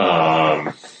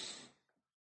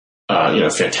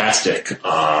 fantastic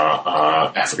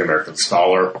African American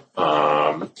scholar.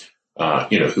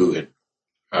 Who had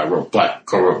co-wrote Black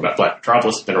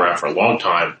Metropolis, has been around for a long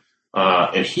time,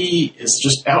 and he is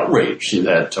just outraged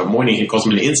that Moynihan calls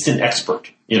him an instant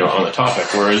expert, on the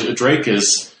topic. Whereas Drake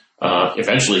is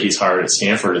eventually he's hired at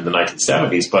Stanford in the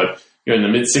 1970s, but in the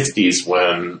mid-60s,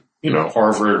 when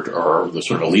Harvard or the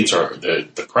sort of elites or the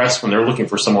press, when they're looking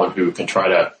for someone who can try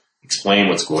to explain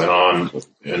what's going on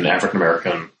in African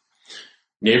American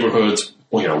neighborhoods,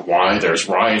 why there's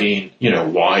rioting,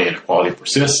 why inequality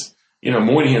persists,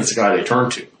 Moynihan's the guy they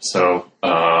turn to. So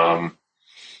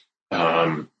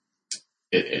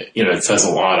it says a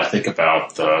lot, I think,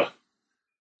 about the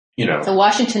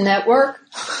Washington Network.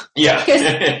 Yeah, because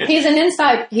he's an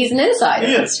insider. He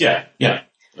is. Yeah.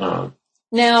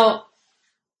 Now,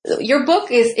 your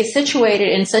book is situated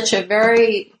in such a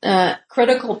very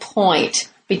critical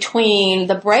point between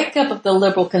the breakup of the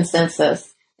liberal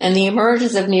consensus and the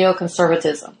emergence of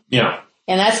neoconservatism. Yeah.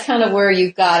 And that's kind of where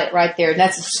you got it right there. And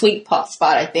that's a sweet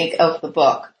spot, I think, of the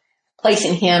book,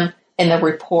 placing him in the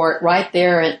report right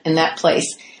there in that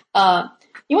place.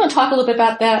 You want to talk a little bit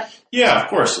about that? Yeah, of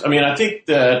course. I mean, I think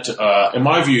that, in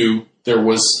my view, there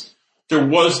was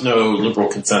no liberal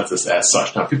consensus as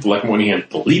such. Now, people like Moynihan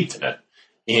believed in it,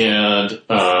 and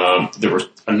there were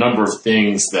a number of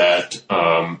things that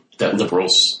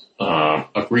liberals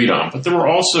agreed on, but there were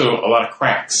also a lot of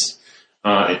cracks.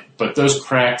 But those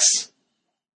cracks,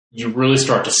 you really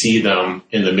start to see them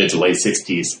in the mid to late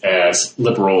 60s as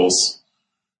liberals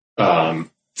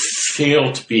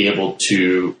failed to be able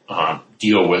to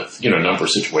deal with a number of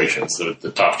situations.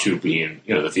 The top two being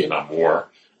the Vietnam War.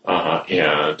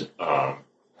 And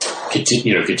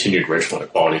continued racial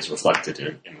inequalities reflected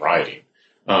in rioting,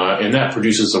 and that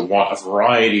produces a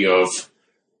variety of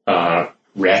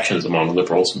reactions among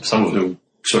liberals, some of whom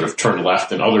sort of turn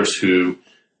left, and others who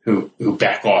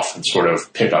back off and sort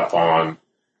of pick up on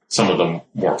some of the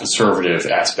more conservative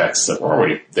aspects that were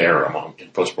already there among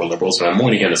post-war liberals. And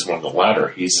Moynihan is one of the latter.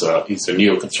 He's a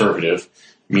neoconservative,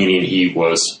 meaning he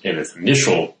was in his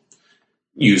initial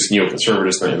used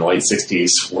neoconservatives in the late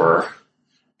 60s were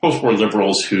post-war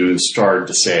liberals who started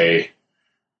to say,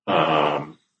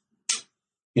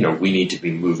 we need to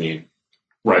be moving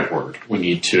rightward. We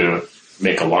need to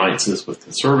make alliances with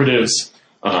conservatives,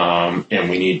 and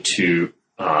we need to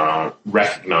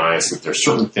recognize that there's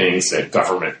certain things that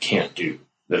government can't do,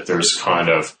 that there's kind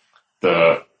of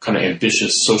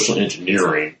ambitious social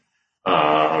engineering,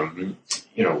 one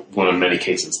in many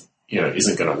cases,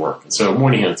 isn't going to work. And so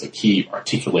Moynihan's a key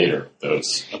articulator of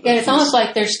those. Yeah, it's almost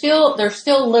like they're still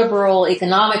liberal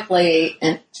economically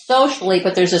and socially,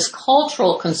 but there's this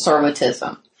cultural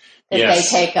conservatism that they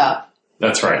take up.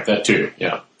 That's right. That too.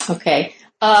 Yeah. Okay.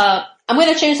 I'm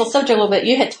going to change the subject a little bit.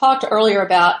 You had talked earlier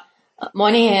about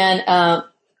Moynihan.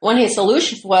 One of his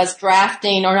solutions was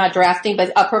providing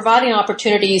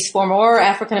opportunities for more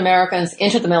African Americans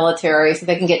into the military so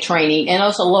they can get training, and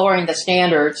also lowering the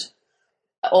standards,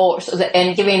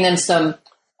 and giving them some,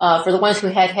 for the ones who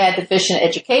had deficient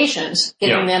educations,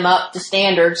 getting them up to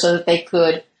standard so that they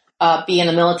could be in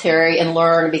the military and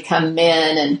learn and become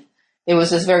men. And it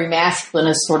was this very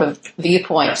masculine sort of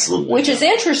viewpoint. Absolutely. Which is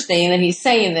interesting that he's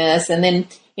saying this. And then,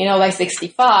 by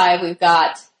 65, we've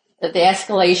got the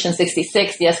escalation,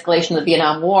 66, the escalation of the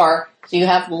Vietnam War. So you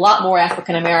have a lot more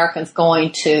African Americans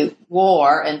going to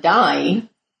war and dying,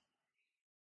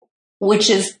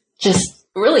 which is just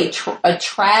really a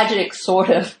tragic sort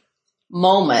of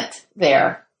moment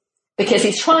there, because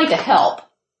he's trying to help.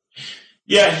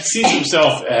 Yeah, he sees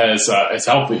himself as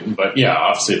helping, but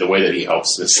obviously the way that he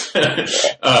helps is I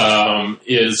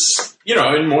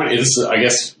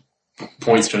guess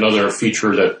points to another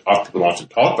feature that often people often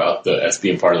talk about as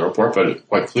being part of the report, but it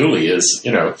quite clearly is,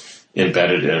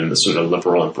 embedded in the sort of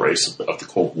liberal embrace of the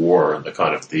Cold War and the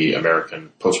kind of the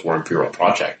American post-war imperial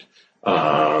project.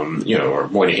 Or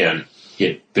Moynihan, he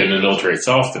had been in the military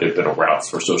itself, but it had been a route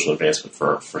for social advancement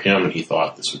for him, and he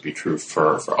thought this would be true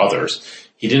for others.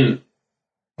 He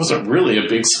wasn't really a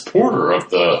big supporter of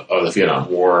the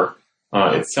Vietnam War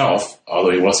itself,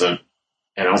 although he wasn't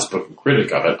an outspoken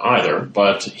critic of it either,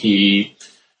 but he,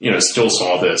 still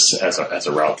saw this as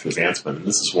a route to advancement. And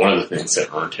this is one of the things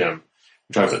that earned him.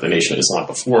 We talked about the Nation of Islam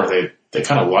before. They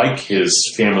kind of like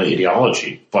his family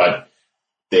ideology, but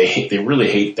they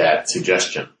really hate that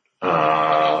suggestion.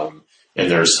 And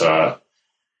there's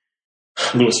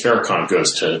Louis Farrakhan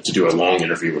goes to do a long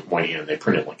interview with Moynihan. They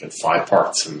print it like in 5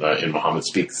 parts in Muhammad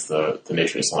Speaks, the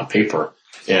Nation of Islam paper.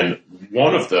 And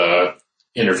one of the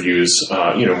interviews,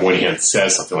 Moynihan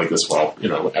says something like this: well,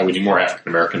 we need more African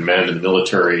American men in the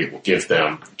military. We'll give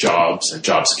them jobs and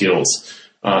job skills.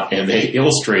 And they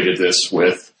illustrated this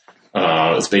with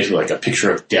it's basically like a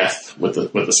picture of death with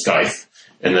a scythe,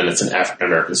 and then it's an African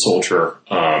American soldier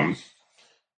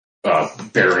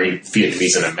burying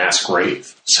Vietnamese in a mass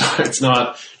grave. So it's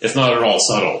not at all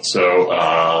subtle. So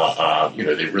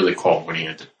they really called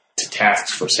Moynihan to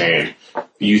task for saying,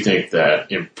 you think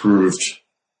that improved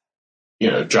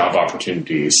job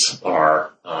opportunities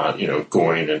are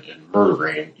going and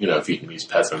murdering Vietnamese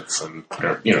peasants and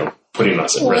putting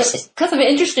us at risk. It's kind of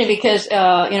interesting because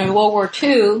in World War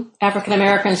II, African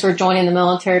Americans were joining the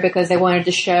military because they wanted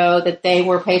to show that they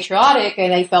were patriotic,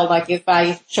 and they felt like if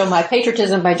I show my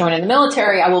patriotism by joining the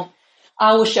military, I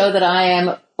will show that I am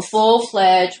a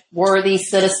full-fledged, worthy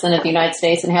citizen of the United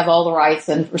States and have all the rights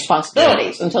and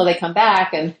responsibilities until they come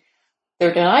back and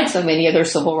they're denied so many of their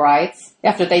civil rights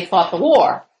after they fought the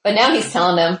war. But now he's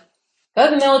telling them, go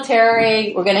to the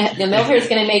military. The military is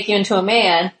going to make you into a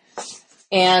man.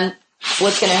 And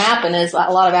what's going to happen is a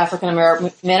lot of African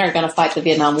American men are going to fight the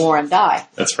Vietnam War and die.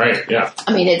 That's right. Yeah.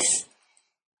 I mean,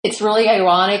 it's really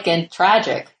ironic and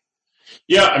tragic.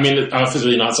 Yeah. I mean,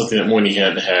 obviously not something that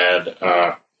Moynihan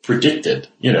had predicted,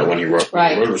 when he wrote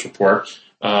his report.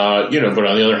 But on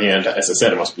the other hand, as I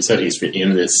said, it must be said, he's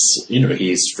in this,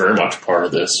 he's very much part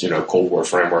of this, Cold War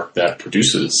framework that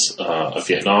produces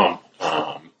Vietnam.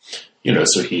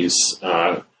 So he's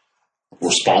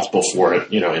responsible for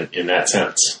it, in that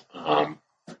sense.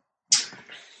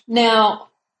 Now,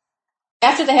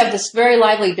 after they have this very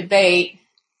lively debate,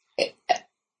 it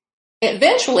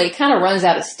eventually kind of runs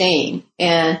out of steam,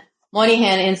 and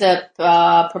Moynihan ends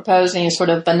up proposing sort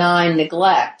of benign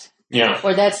neglect. Yeah.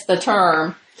 Or that's the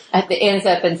term. It ends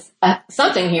up in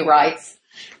something he writes.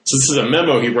 So this is a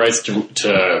memo he writes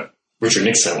to Richard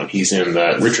Nixon when he's in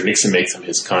Richard Nixon makes him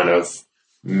his kind of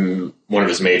one of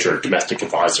his major domestic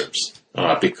advisors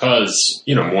because,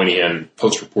 Moynihan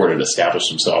post-report had established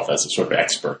himself as a sort of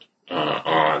expert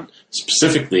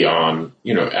specifically on,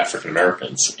 African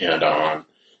Americans and on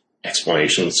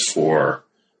explanations for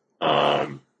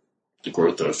the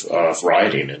growth of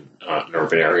rioting in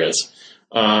urban areas.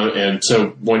 And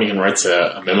so Moynihan writes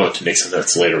a memo to Nixon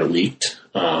that's later leaked,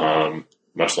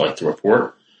 much like the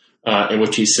report, in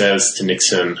which he says to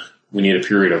Nixon, we need a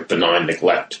period of benign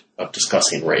neglect of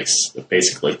discussing race. That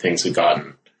basically things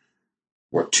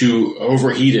were too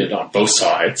overheated on both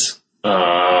sides,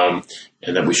 and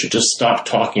that we should just stop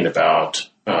talking about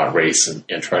race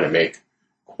and try to make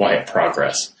quiet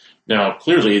progress. Now,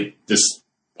 clearly, this,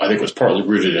 I think, was partly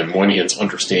rooted in Moynihan's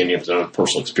understanding of his own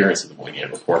personal experience of the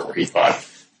Moynihan report, where he thought,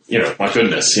 my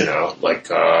goodness, you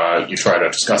try to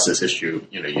discuss this issue,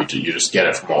 you just get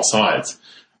it from all sides.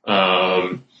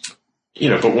 But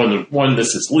when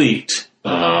this is leaked,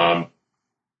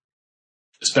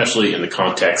 especially in the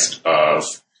context of,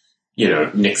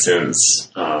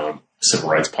 Nixon's civil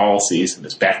rights policies and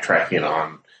his backtracking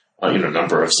on, a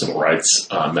number of civil rights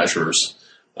measures,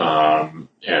 and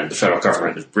the federal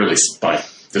government has really, by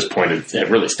this point, had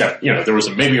really stepped, there was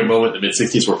maybe a moment in the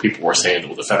mid-'60s where people were saying,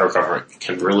 well, the federal government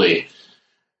can really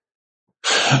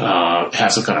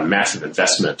have some kind of massive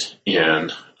investment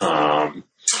in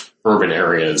urban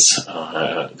areas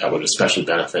that would especially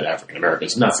benefit African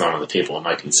Americans. And that's not on the table in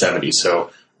 1970.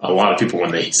 So a lot of people,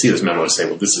 when they see this memo, say,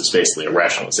 well, this is basically a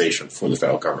rationalization for the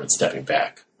federal government stepping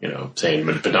back, saying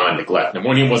benign neglect. And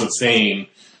Moynihan wasn't saying,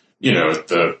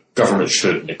 the government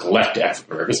should neglect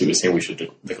African Americans. He was saying we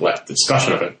should neglect the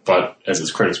discussion of it. But as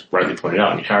his critics rightly pointed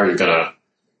out, how are you going to,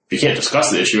 if you can't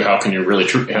discuss the issue, how can you really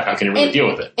deal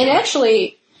with it? And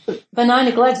actually, benign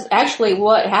neglect is actually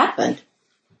what happened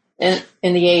in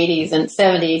the 80s and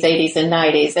 70s, 80s and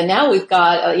 90s. And now we've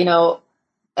got,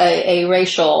 a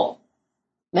racial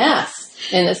mess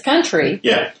in this country.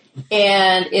 Yeah.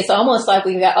 And it's almost like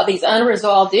we've got all these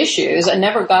unresolved issues that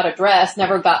never got addressed,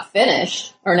 never got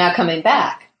finished, are now coming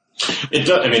back. It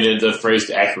does. I mean, the phrase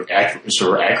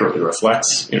accurately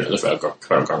reflects, the federal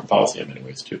government policy in many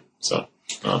ways too. So,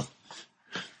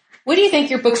 what do you think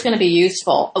your book's going to be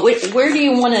useful? Where do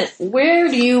you want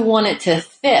it to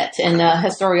fit in the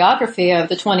historiography of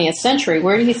the 20th century?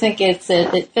 Where do you think it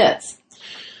fits?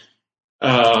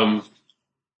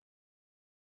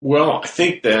 Well, I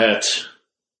think that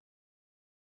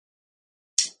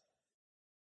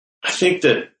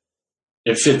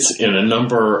it fits in a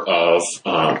number of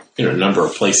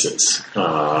places.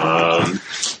 One,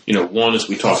 as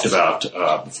we talked about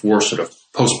before, sort of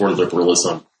post-war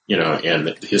liberalism, and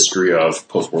the history of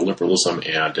post-war liberalism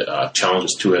and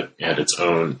challenges to it and its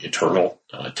own internal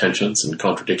tensions and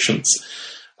contradictions.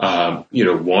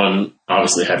 One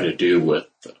obviously having to do with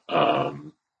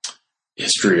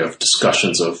history of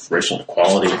discussions of racial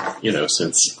inequality,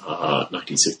 since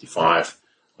 1965.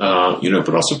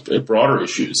 But also broader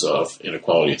issues of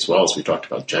inequality as well, as we talked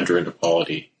about gender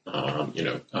inequality,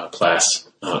 class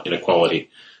inequality.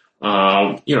 So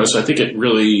I think it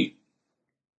really,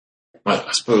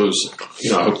 I suppose,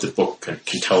 I hope the book can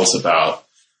tell us about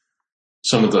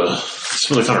some of the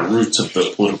kind of roots of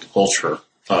the political culture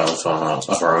of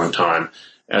our own time,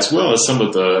 as well as some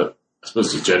of the, I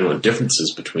suppose, the genuine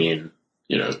differences between,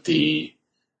 the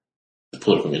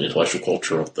political and intellectual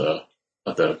culture of the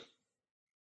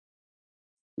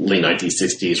late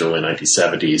 1960s, early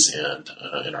 1970s, and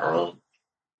in our own.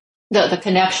 The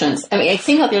connections. I mean, it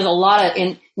seems like there's a lot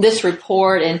in this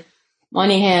report, and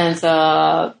Moynihan's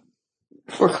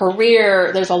for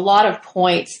career, there's a lot of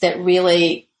points that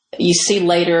really you see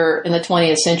later in the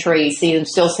 20th century. You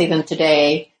still see them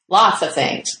today. Lots of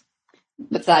things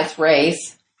besides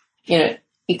race,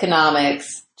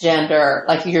 economics, gender,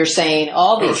 like you're saying,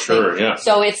 all these things. Sure, yeah.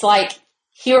 So it's like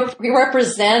he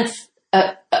represents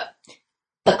the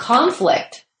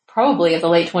conflict, probably, of the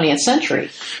late 20th century.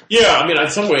 Yeah, I mean, in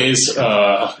some ways,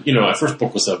 my first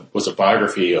book was a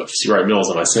biography of C. Wright Mills,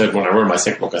 and I said when I wrote my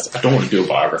second book, I said I don't want to do a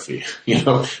biography,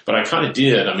 but I kind of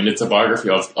did. I mean, it's a biography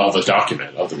of a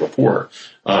document, of the report,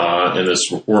 and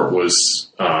this report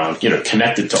was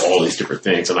connected to all these different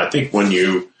things. And I think when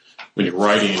you're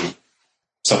writing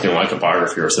something like a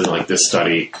biography or something like this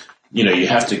study, you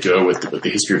have to go with the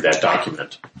history of that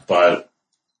document, or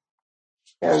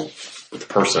with the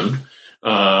person.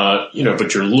 But you're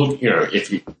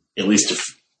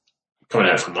if coming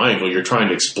at it from my angle, you're trying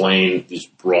to explain these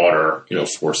broader,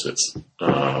 forces.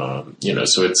 So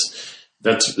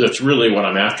that's really what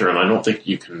I'm after, and I don't think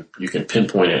you can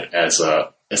pinpoint it as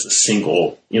a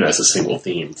single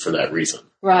theme for that reason.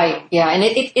 Right. Yeah, and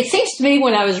it seems to me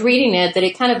when I was reading it that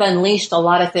it kind of unleashed a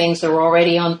lot of things that were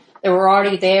already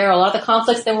there, a lot of the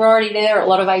conflicts that were already there, a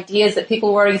lot of ideas that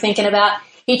people were already thinking about.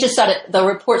 He just the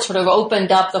report sort of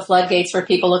opened up the floodgates for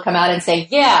people to come out and say,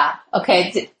 yeah,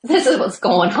 okay, this is what's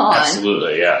going on.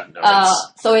 Absolutely, yeah.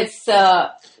 So it's...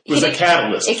 it was a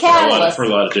catalyst for a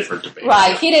lot of different debates.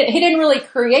 Right. He didn't really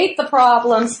create the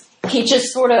problems. He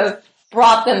just sort of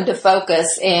brought them to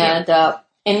focus. And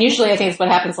usually I think it's what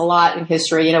happens a lot in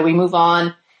history. We move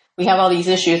on. We have all these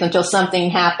issues until something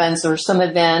happens or some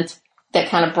event that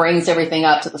kind of brings everything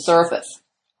up to the surface.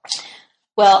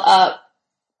 Well,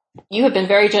 you have been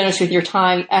very generous with your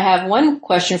time. I have one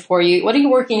question for you. What are you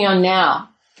working on now?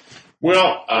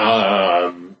 Well,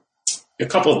 a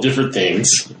couple of different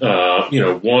things.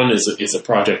 One is a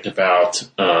project about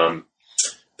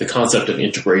the concept of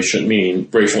integration, meaning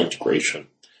racial integration.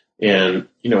 And,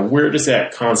 where does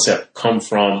that concept come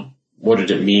from? What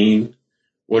did it mean?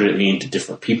 What did it mean to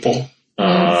different people?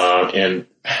 And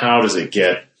how does it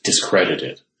get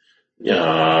discredited?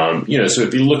 So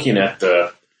it'd be looking at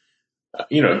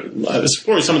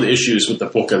exploring some of the issues with the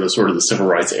book of the sort of the civil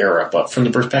rights era, but from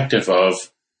the perspective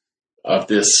of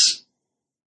this,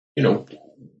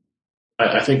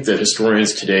 I think that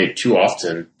historians today too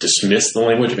often dismiss the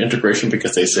language of integration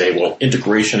because they say, well,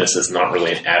 integrationist is not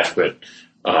really an adequate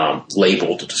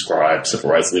label to describe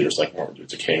civil rights leaders like Martin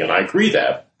Luther King. And I agree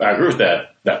with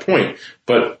that point,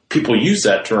 but people used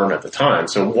that term at the time.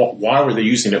 So why were they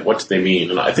using it? What did they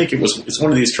mean? And I think it's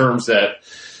one of these terms that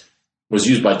was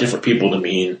used by different people to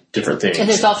mean different things. And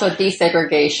there's also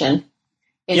desegregation.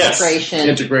 Integration. Yes,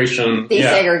 integration.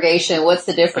 Desegregation. Yeah. What's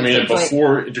the difference? I mean,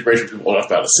 before integration, people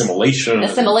talked about assimilation.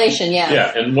 Assimilation, yeah.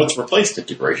 Yeah, and what's replaced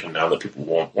integration now that people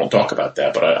won't talk about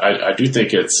that. But I do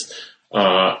think it's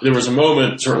there was a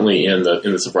moment certainly in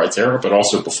the civil rights era, but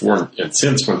also before and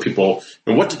since when people,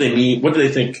 what did they mean? What did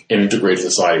they think an integrated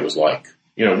society was like?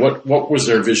 What was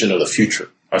their vision of the future?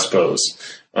 I suppose.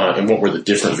 and what were the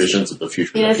different visions of the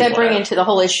future. Does that bring into the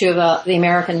whole issue of the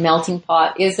American melting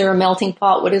pot? Is there a melting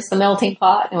pot? What is the melting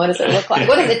pot, and what does it look like?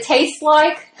 What does it taste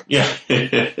like? Yeah,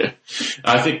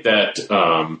 I think that.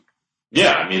 I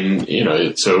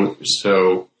mean,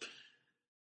 so.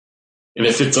 And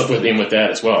it fits up with that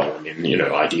as well. I mean,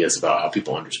 ideas about how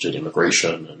people understood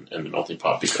immigration and the melting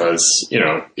pot, because,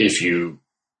 if you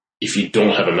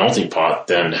don't have a melting pot,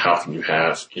 then how can you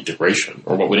have integration?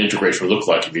 Or what would integration look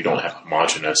like if you don't have a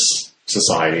homogenous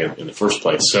society in the first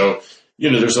place? So,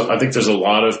 I think there's a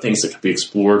lot of things that could be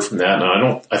explored from that.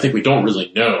 And I think we don't really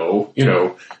know,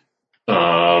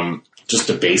 just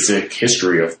the basic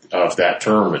history of that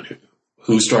term and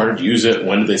who started to use it,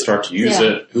 when did they start to use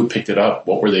it, who picked it up,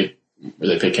 what were they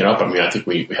picking up? I mean, I think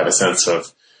we have a sense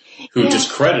of who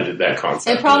discredited that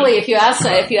concept. And probably if you ask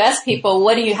people,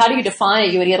 how do you define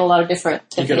it, you would get a lot of different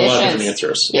definitions. You get a lot of different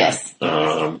answers. Yes.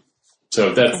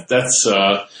 So that's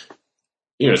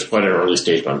it's quite an early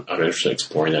stage, but I'm interested in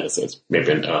exploring that as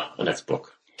maybe a next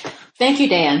book. Thank you,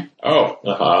 Dan.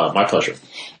 Oh, my pleasure.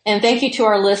 And thank you to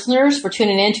our listeners for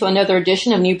tuning in to another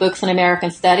edition of New Books in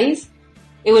American Studies.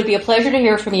 It would be a pleasure to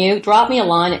hear from you. Drop me a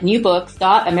line at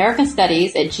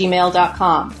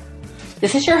newbooks.americanstudies@gmail.com.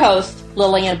 This is your host,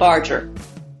 Lillian Barger.